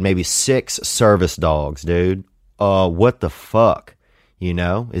day had maybe 6 service dogs, dude. What the fuck? You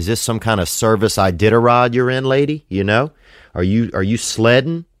know, is this some kind of service Iditarod you're in, lady? You know, are you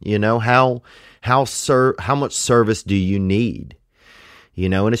sledding? You know, how much service do you need? You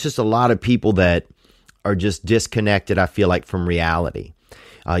know, and it's just a lot of people that are just disconnected, I feel like, from reality.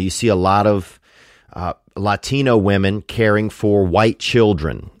 You see a lot of Latino women caring for white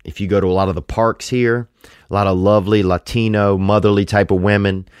children. If you go to a lot of the parks here, a lot of lovely Latino motherly type of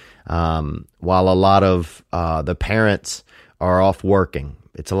women, while a lot of the parents are off working.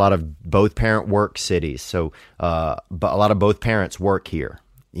 It's a lot of both parent work cities. So but a lot of both parents work here,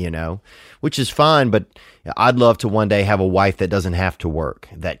 you know, which is fine. But I'd love to one day have a wife that doesn't have to work,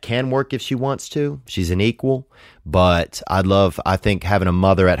 that can work if she wants to. She's an equal. But I think having a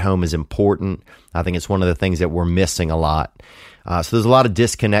mother at home is important. I think it's one of the things that we're missing a lot. So there's a lot of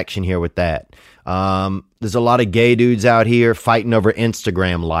disconnection here with that. There's a lot of gay dudes out here fighting over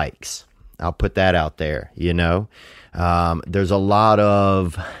Instagram likes. I'll put that out there, you know. There's just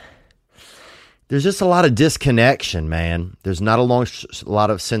a lot of disconnection, man. There's not a lot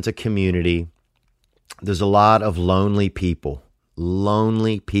of sense of community. There's a lot of lonely people,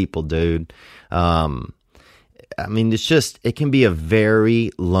 dude. I mean, it can be a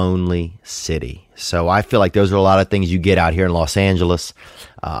very lonely city. So I feel like those are a lot of things you get out here in Los Angeles.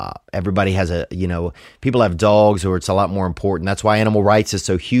 Everybody has people have dogs, or it's a lot more important. That's why animal rights is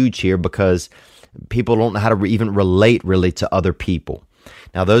so huge here, because people don't know how to even relate really to other people.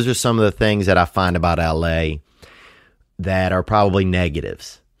 Now, those are some of the things that I find about LA that are probably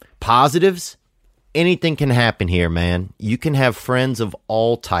negatives. Positives, anything can happen here, man. You can have friends of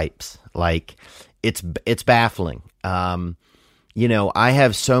all types. Like, it's baffling. You know, I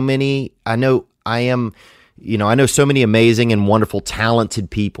have so many, I know so many amazing and wonderful,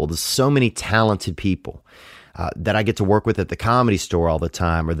 talented people. There's so many talented people that I get to work with at the Comedy Store all the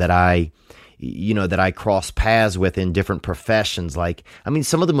time, or that I cross paths with in different professions. Like, I mean,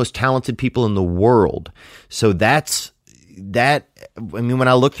 some of the most talented people in the world. So when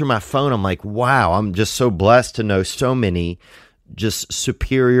I look through my phone, I'm like, wow, I'm just so blessed to know so many just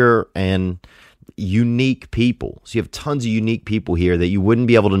superior and unique people. So you have tons of unique people here that you wouldn't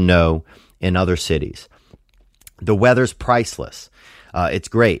be able to know in other cities. The weather's priceless. It's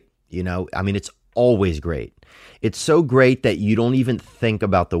great. You know, I mean, it's always great. It's so great that you don't even think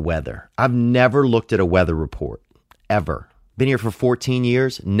about the weather. I've never looked at a weather report, ever. Been here for 14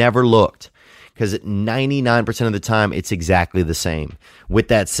 years, never looked. Because 99% of the time, it's exactly the same. With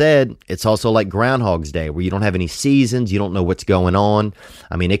that said, it's also like Groundhog's Day, where you don't have any seasons. You don't know what's going on.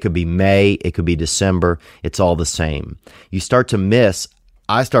 I mean, it could be May. It could be December. It's all the same. I start to miss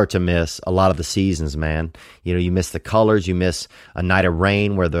a lot of the seasons, man. You know, you miss the colors. You miss a night of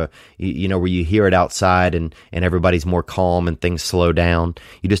rain where where you hear it outside and everybody's more calm and things slow down.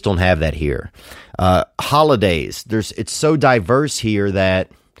 You just don't have that here. Holidays. It's so diverse here that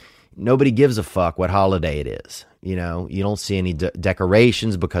nobody gives a fuck what holiday it is. You know, you don't see any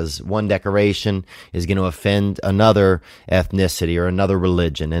decorations, because one decoration is going to offend another ethnicity or another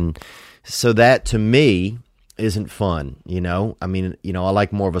religion. And so that, to me, isn't fun. You know, I mean, I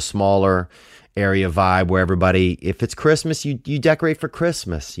like more of a smaller area vibe where everybody, if it's Christmas, you decorate for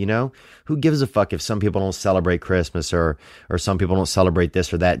Christmas. You know, who gives a fuck if some people don't celebrate Christmas or some people don't celebrate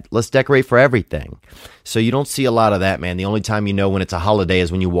this or that? Let's decorate for everything. So you don't see a lot of that, man. The only time you know when it's a holiday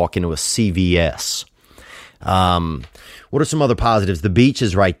is when you walk into a CVS. What are some other positives? The beach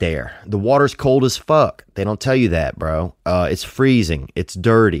is right there. The water's cold as fuck. They don't tell you that, bro. It's freezing. It's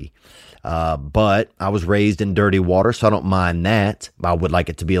dirty. But I was raised in dirty water, so I don't mind that. I would like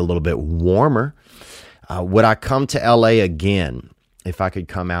it to be a little bit warmer. Would I come to LA again if I could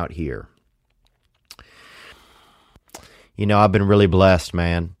come out here? You know, I've been really blessed,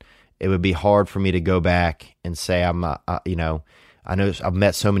 man. It would be hard for me to go back and say I know I've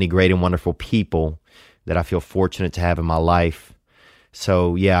met so many great and wonderful people that I feel fortunate to have in my life.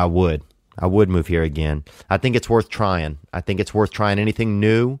 So yeah, I would move here again. I think it's worth trying. I think it's worth trying anything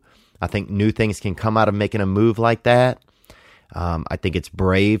new. I think new things can come out of making a move like that. I think it's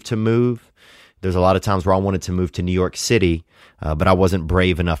brave to move. There's a lot of times where I wanted to move to New York City, but I wasn't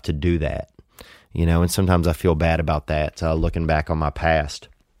brave enough to do that. You know, and sometimes I feel bad about that, looking back on my past.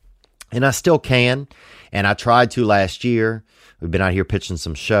 And I still can, and I tried to last year. We've been out here pitching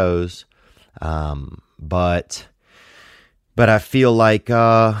some shows. But I feel like,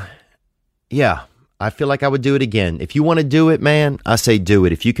 I feel like I would do it again. If you want to do it, man, I say do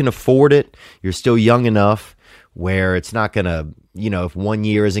it. If you can afford it, you're still young enough where it's not going to, if 1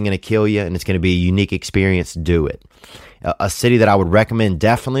 year isn't going to kill you and it's going to be a unique experience, do it. A city that I would recommend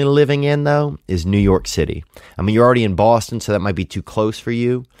definitely living in, though, is New York City. I mean, you're already in Boston, so that might be too close for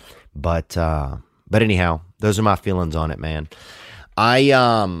you. But anyhow, those are my feelings on it, man.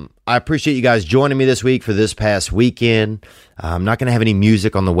 I appreciate you guys joining me this week for this past weekend. I'm not going to have any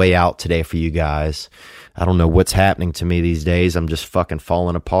music on the way out today for you guys. I don't know what's happening to me these days. I'm just fucking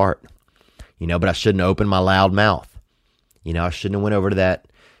falling apart. But I shouldn't have opened my loud mouth. I shouldn't have went over to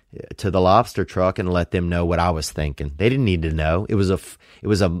the lobster truck and let them know what I was thinking. They didn't need to know. It was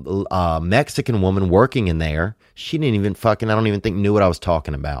a Mexican woman working in there. She didn't even I don't even think knew what I was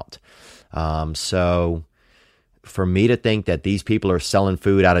talking about. So for me to think that these people are selling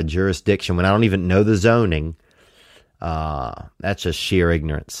food out of jurisdiction when I don't even know the zoning, that's just sheer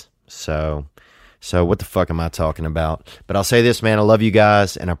ignorance. So what the fuck am I talking about? But I'll say this, man, I love you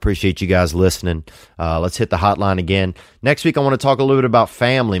guys and I appreciate you guys listening. Let's hit the hotline again. Next week, I want to talk a little bit about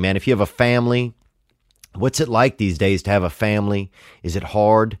family, man. If you have a family, what's it like these days to have a family? Is it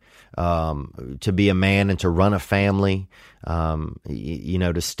hard to be a man and to run a family?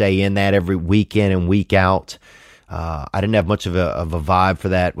 To stay in that every weekend and week out. I didn't have much of a vibe for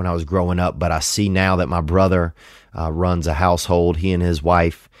that when I was growing up, but I see now that my brother runs a household, he and his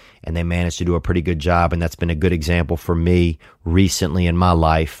wife, and they managed to do a pretty good job, and that's been a good example for me recently in my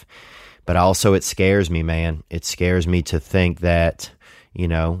life. But also it scares me, man. It scares me to think that,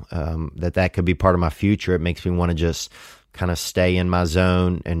 that could be part of my future. It makes me want to just kind of stay in my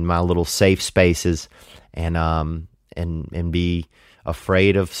zone and my little safe spaces and be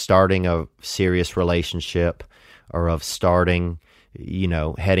afraid of starting a serious relationship or of starting,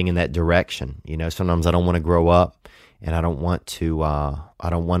 heading in that direction. Sometimes I don't want to grow up and I don't want to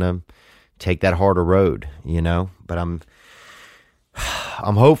take that harder road, but I'm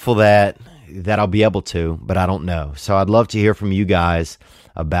hopeful that I'll be able to, but I don't know. So I'd love to hear from you guys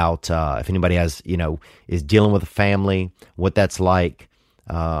about, if anybody has, is dealing with a family, what that's like.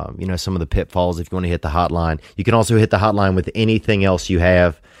 Some of the pitfalls if you want to hit the hotline. You can also hit the hotline with anything else you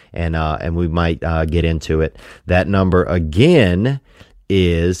have, and we might get into it. That number again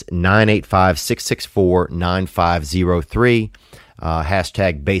is 985-664-9503.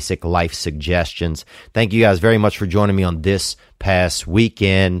 Hashtag basic life suggestions. Thank you guys very much for joining me on this past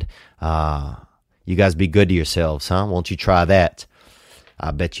weekend. You guys be good to yourselves, huh? Won't you try that?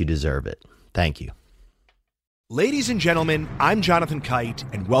 I bet you deserve it. Thank you. Ladies and gentlemen, I'm Jonathan Kite,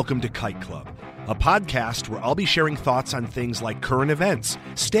 and welcome to Kite Club, a podcast where I'll be sharing thoughts on things like current events,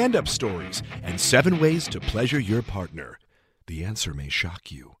 stand-up stories, and 7 ways to pleasure your partner. The answer may shock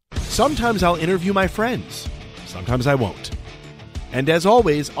you. Sometimes I'll interview my friends. Sometimes I won't. And as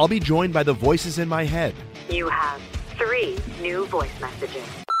always, I'll be joined by the voices in my head. You have 3 new voice messages.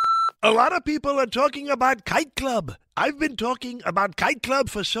 A lot of people are talking about Kite Club. I've been talking about Kite Club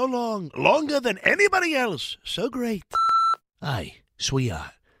for so long, longer than anybody else. So great. Hey,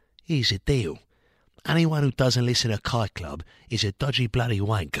 sweetheart, here's the deal. Anyone who doesn't listen to Kite Club is a dodgy bloody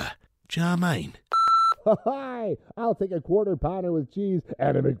wanker. Do you know what I mean? Hi, I'll take a quarter pounder with cheese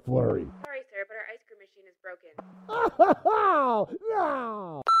and a McFlurry. Sorry, sir, but our ice cream machine is broken.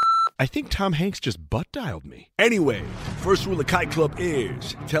 No! I think Tom Hanks just butt-dialed me. Anyway, first rule of Kite Club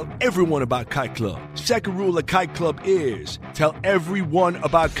is tell everyone about Kite Club. Second rule of Kite Club is tell everyone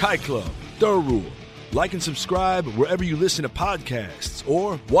about Kite Club. Third rule, like and subscribe wherever you listen to podcasts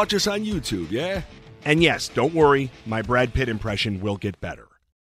or watch us on YouTube, yeah? And yes, don't worry, my Brad Pitt impression will get better.